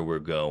and where we're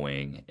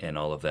going and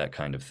all of that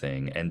kind of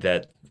thing. And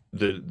that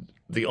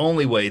the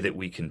only way that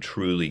we can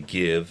truly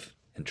give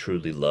and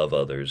truly love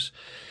others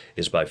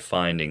is by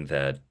finding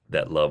that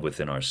love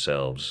within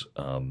ourselves.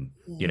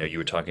 You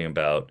were talking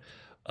about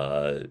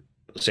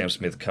Sam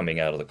Smith coming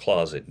out of the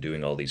closet and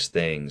doing all these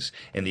things,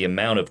 and the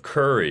amount of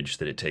courage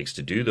that it takes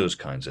to do those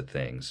kinds of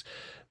things,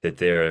 that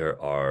there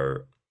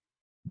are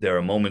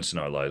moments in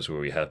our lives where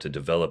we have to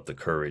develop the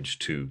courage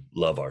to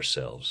love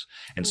ourselves.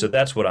 And so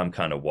that's what I'm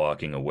kind of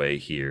walking away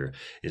here,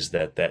 is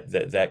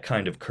that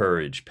kind of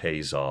courage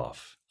pays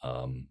off,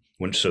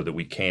 so that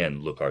we can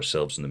look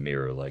ourselves in the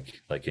mirror,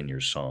 like in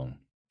your song,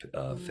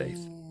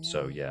 Faith.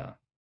 So yeah.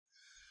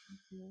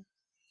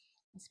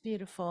 It's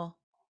beautiful.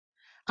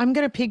 I'm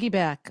going to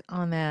piggyback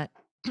on that.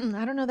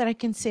 I don't know that I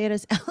can say it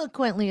as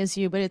eloquently as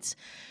you, but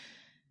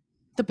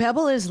the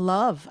pebble is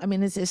love. I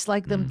mean, it's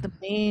like the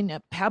main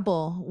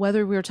pebble,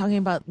 whether we were talking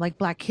about like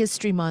Black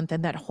History Month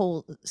and that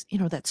whole,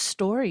 that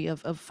story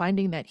of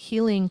finding that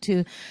healing,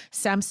 to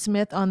Sam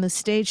Smith on the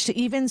stage, to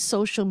even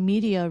social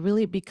media,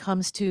 really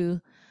becomes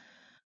to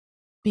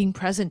being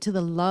present to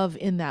the love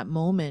in that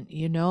moment,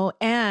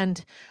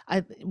 and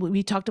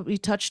we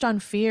touched on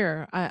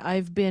fear.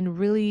 I've been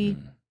really,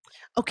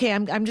 okay,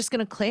 I'm just going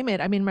to claim it.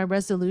 I mean, my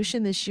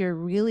resolution this year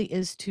really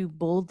is to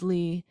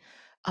boldly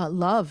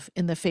love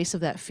in the face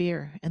of that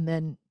fear, and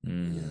then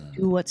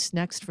do what's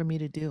next for me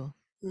to do.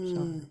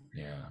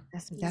 Yeah.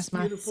 That's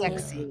my beautiful.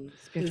 sexy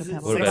spiritual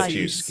pebble. What about Sexy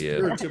you, Skip?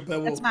 spiritual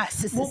pebble. That's my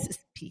Well,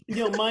 peak.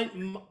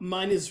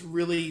 mine is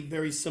really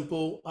very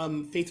simple.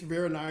 Faith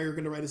Rivera and I are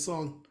going to write a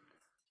song.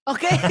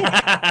 Okay.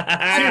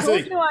 I told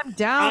Seriously. you I'm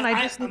down. I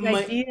I- just need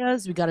my-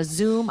 ideas. We got to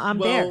Zoom. I'm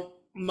there. Well,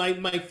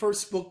 my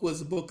first book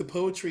was a book of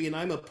poetry, and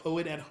I'm a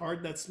poet at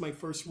heart. That's my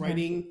first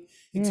writing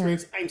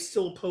experience. I'm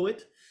still a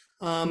poet.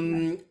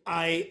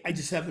 I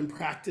just haven't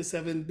practiced.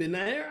 Haven't been.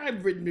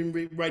 I've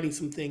been writing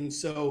some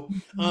things. So,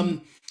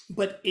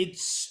 but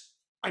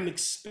I'm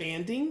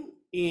expanding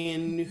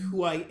in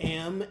who I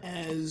am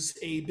as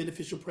a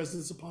beneficial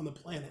presence upon the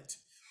planet.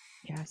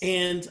 Yes.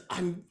 And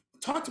I'm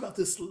talked about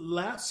this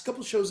last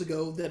couple shows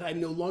ago that I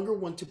no longer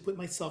want to put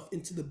myself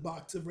into the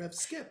box of Rev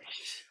Skip.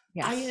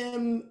 Yes. I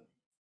am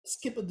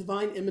Skip, a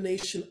divine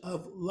emanation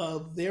of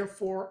love.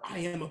 Therefore, I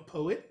am a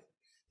poet.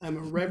 I'm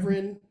a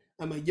reverend.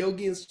 I'm a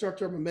yoga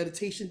instructor. I'm a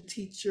meditation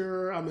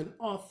teacher. I'm an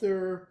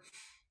author,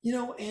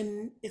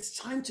 and it's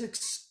time to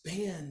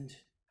expand.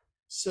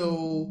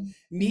 So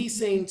me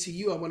saying to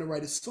you, I want to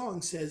write a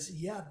song says,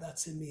 yeah,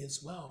 that's in me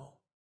as well.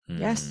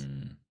 Yes.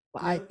 Mm.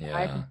 Well, Yeah.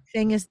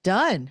 everything is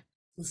done.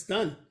 It's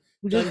done.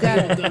 We Done just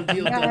got deal, done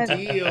deal, done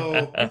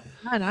deal. done.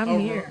 I'm All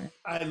here.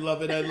 right. I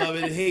love it. I love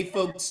it. Hey,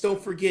 folks,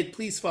 don't forget,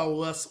 please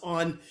follow us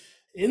on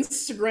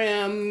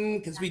Instagram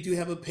because we do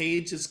have a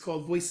page. It's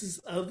called Voices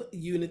of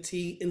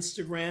Unity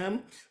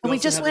Instagram. We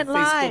also just have went a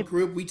Facebook live.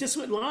 group. We just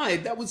went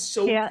live. That was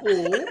so Yeah.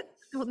 cool.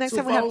 Well, next So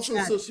time we follow have us on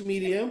chat. social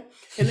media.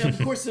 And then, of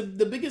course,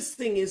 the biggest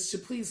thing is to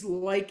please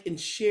like and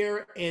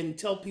share and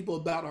tell people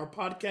about our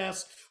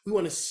podcast. We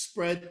want to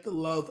spread the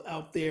love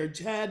out there.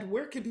 Chad,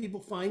 where can people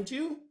find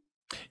you?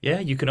 Yeah,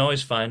 you can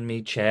always find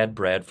me, Chad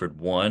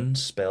Bradford1,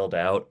 spelled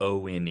out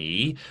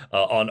ONE,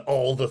 on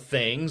all the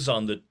things,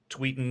 on the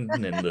tweeting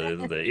and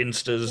the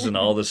Instas and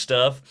all the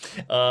stuff.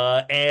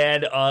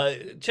 And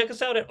check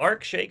us out at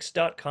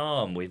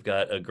arcshakes.com. We've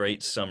got a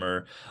great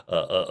summer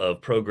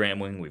of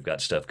programming. We've got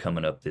stuff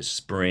coming up this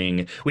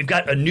spring. We've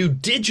got a new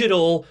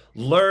digital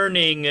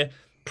learning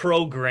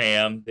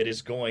program that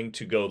is going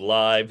to go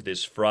live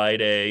this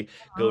Friday.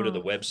 Go to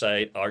the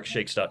website,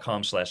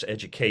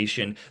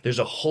 arcshakes.com/education. There's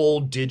a whole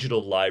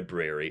digital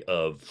library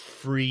of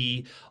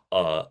free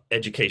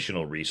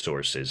educational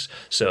resources.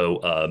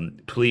 So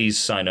please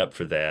sign up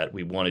for that.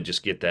 We want to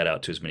just get that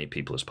out to as many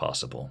people as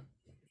possible.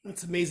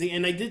 That's amazing.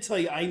 And I did tell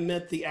you, I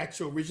met the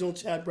actual original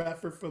Chad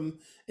Bradford from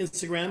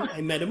Instagram.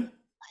 I met him.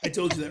 I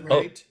told you that,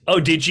 right? Oh,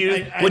 did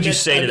you? What'd you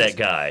say to met- that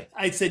guy?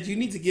 I said, you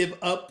need to give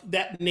up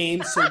that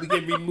name so we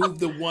can remove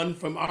the one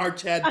from our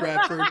Chad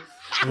Bradford.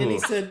 And he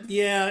said,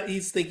 yeah,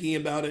 he's thinking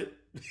about it.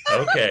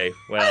 Okay,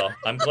 well,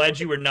 I'm glad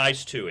you were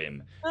nice to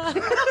him.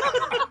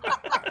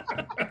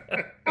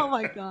 Oh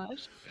my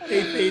gosh.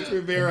 Hey, Faith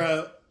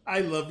Rivera, I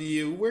love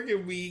you. Where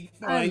can we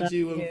find love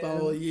you and you.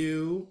 follow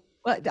you?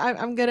 Well,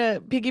 I'm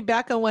gonna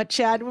piggyback on what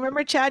Chad.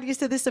 Remember, Chad, you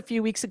said this a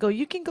few weeks ago.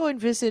 You can go and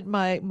visit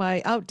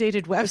my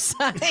outdated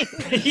website.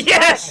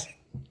 Yes!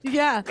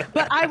 Yeah,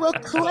 but I will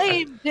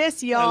claim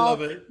this, y'all. I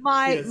love it.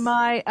 Yes.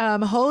 My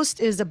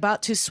host is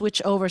about to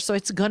switch over, so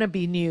it's gonna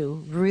be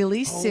new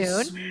really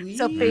soon. So sweet.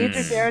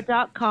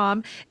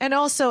 faithrivera.com and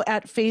also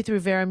at Faith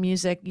Rivera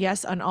Music,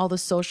 yes, on all the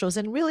socials,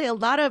 and really a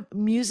lot of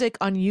music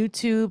on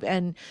YouTube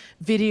and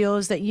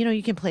videos that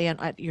you can play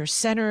at your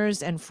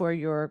centers and for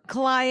your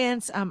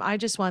clients. I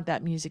just want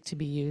that music to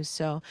be used.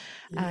 So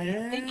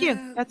thank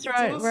you. That's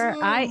right. Where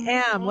I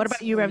am. What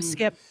about you, Rev Awesome.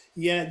 Skip?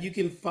 Yeah, you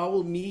can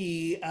follow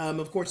me.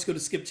 Of course, go to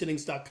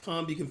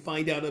skipjennings.com. You can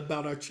find out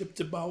about our trip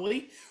to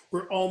Bali.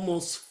 We're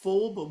almost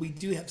full, but we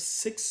do have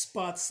 6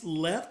 spots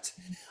left,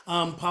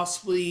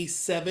 possibly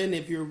 7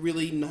 if you're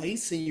really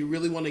nice and you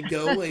really want to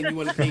go and you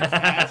want to pay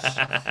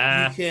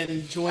cash. You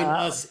can join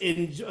us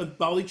in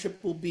Bali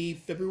trip will be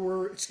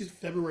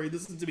February,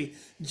 listen to me,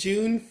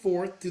 June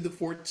 4th through the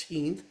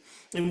 14th.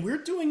 And we're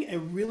doing a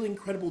really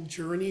incredible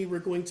journey. We're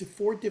going to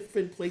 4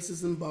 different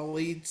places in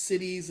Bali,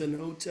 cities and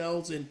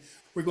hotels, and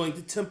we're going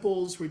to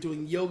temples. We're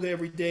doing yoga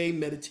every day,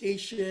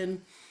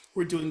 meditation.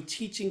 We're doing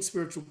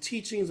spiritual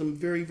teachings. I'm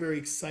very, very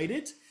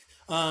excited.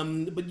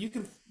 But you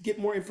can get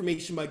more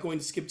information by going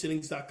to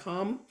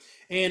skipjennings.com.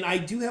 And I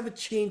do have a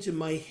change in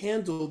my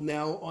handle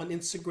now on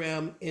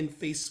Instagram and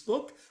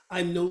Facebook.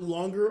 I'm no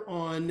longer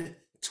on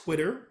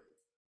Twitter.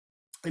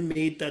 I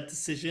made that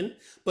decision.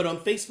 But on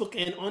Facebook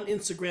and on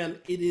Instagram,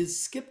 it is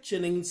Skip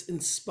Jennings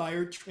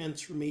Inspired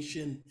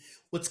Transformation.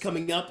 What's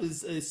coming up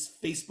is a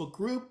Facebook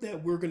group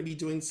that we're going to be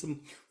doing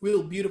some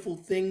real beautiful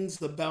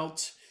things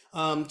about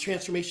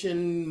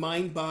transformation,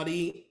 mind,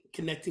 body,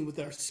 connecting with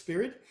our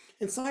spirit.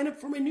 And sign up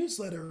for my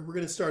newsletter. We're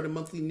going to start a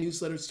monthly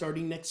newsletter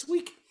starting next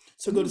week.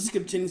 So go to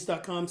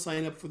skipjennings.com,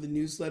 sign up for the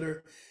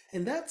newsletter.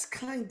 And that's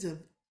kind of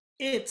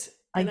it.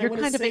 And I You're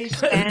wanna kind of say-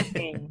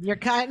 expanding. You're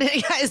kind of.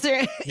 Is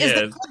there?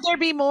 Could there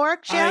be more,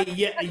 Chad?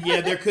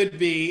 Yeah, there could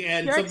be,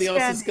 and You're something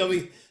else is expanding.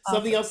 coming.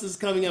 Something else is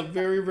coming up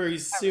very, very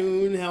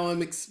soon. How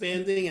I'm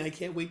expanding, and I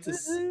can't wait to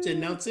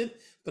announce it.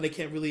 But I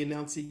can't really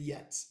announce it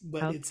yet.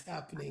 But it's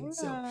happening.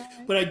 So,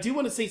 but I do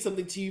want to say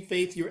something to you,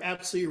 Faith. You're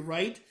absolutely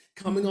right.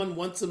 coming on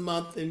once a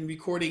month and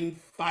recording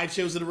 5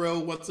 shows in a row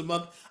once a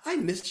month. I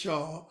miss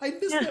y'all. I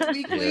miss that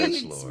weekly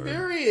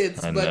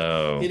experience. I but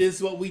know. it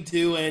is what we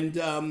do, and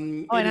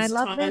and I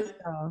love this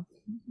though.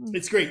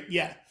 It's great,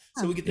 yeah.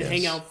 So we get to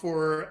hang out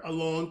for a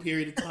long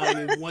period of time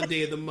in one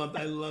day of the month.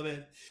 I love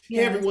it.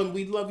 Hey, everyone,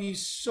 we love you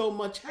so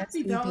much.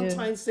 Happy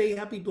Valentine's Day.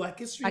 Happy Black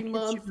History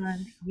Month.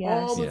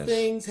 All the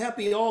things.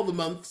 Happy all the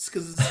months,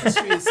 because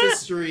history is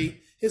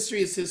history.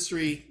 History is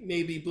history.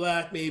 Maybe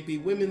Black, maybe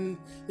women,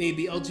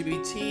 maybe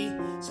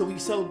LGBT. So we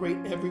celebrate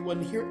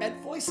everyone here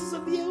at Voices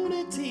of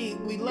Unity.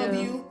 We love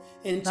you.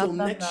 And until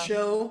next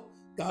show,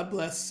 God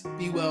bless.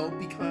 Be well.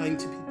 Be kind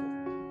to people.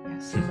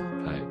 Yes.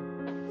 Bye.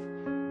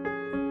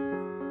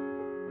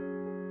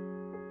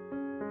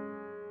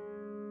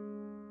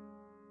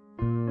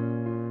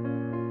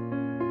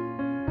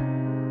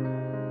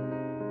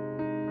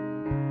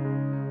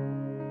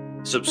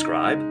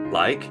 Subscribe,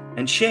 like,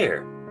 and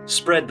share.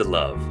 Spread the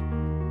love.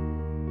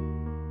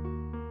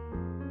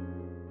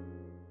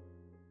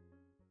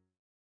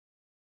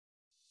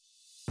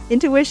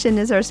 Intuition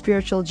is our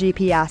spiritual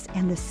GPS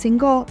and the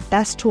single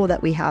best tool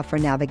that we have for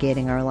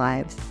navigating our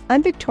lives.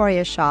 I'm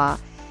Victoria Shaw,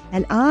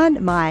 and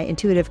on my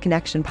Intuitive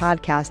Connection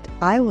podcast,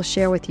 I will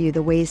share with you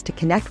the ways to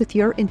connect with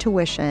your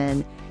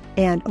intuition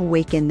and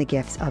awaken the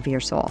gifts of your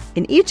soul.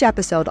 In each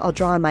episode, I'll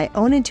draw on my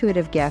own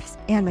intuitive gifts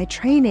and my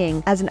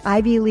training as an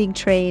Ivy League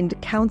trained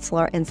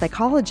counselor and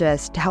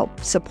psychologist to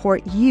help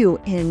support you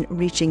in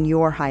reaching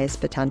your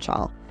highest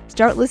potential.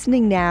 Start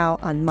listening now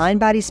on Mind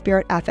Body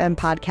Spirit FM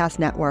Podcast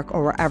Network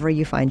or wherever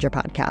you find your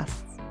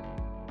podcasts.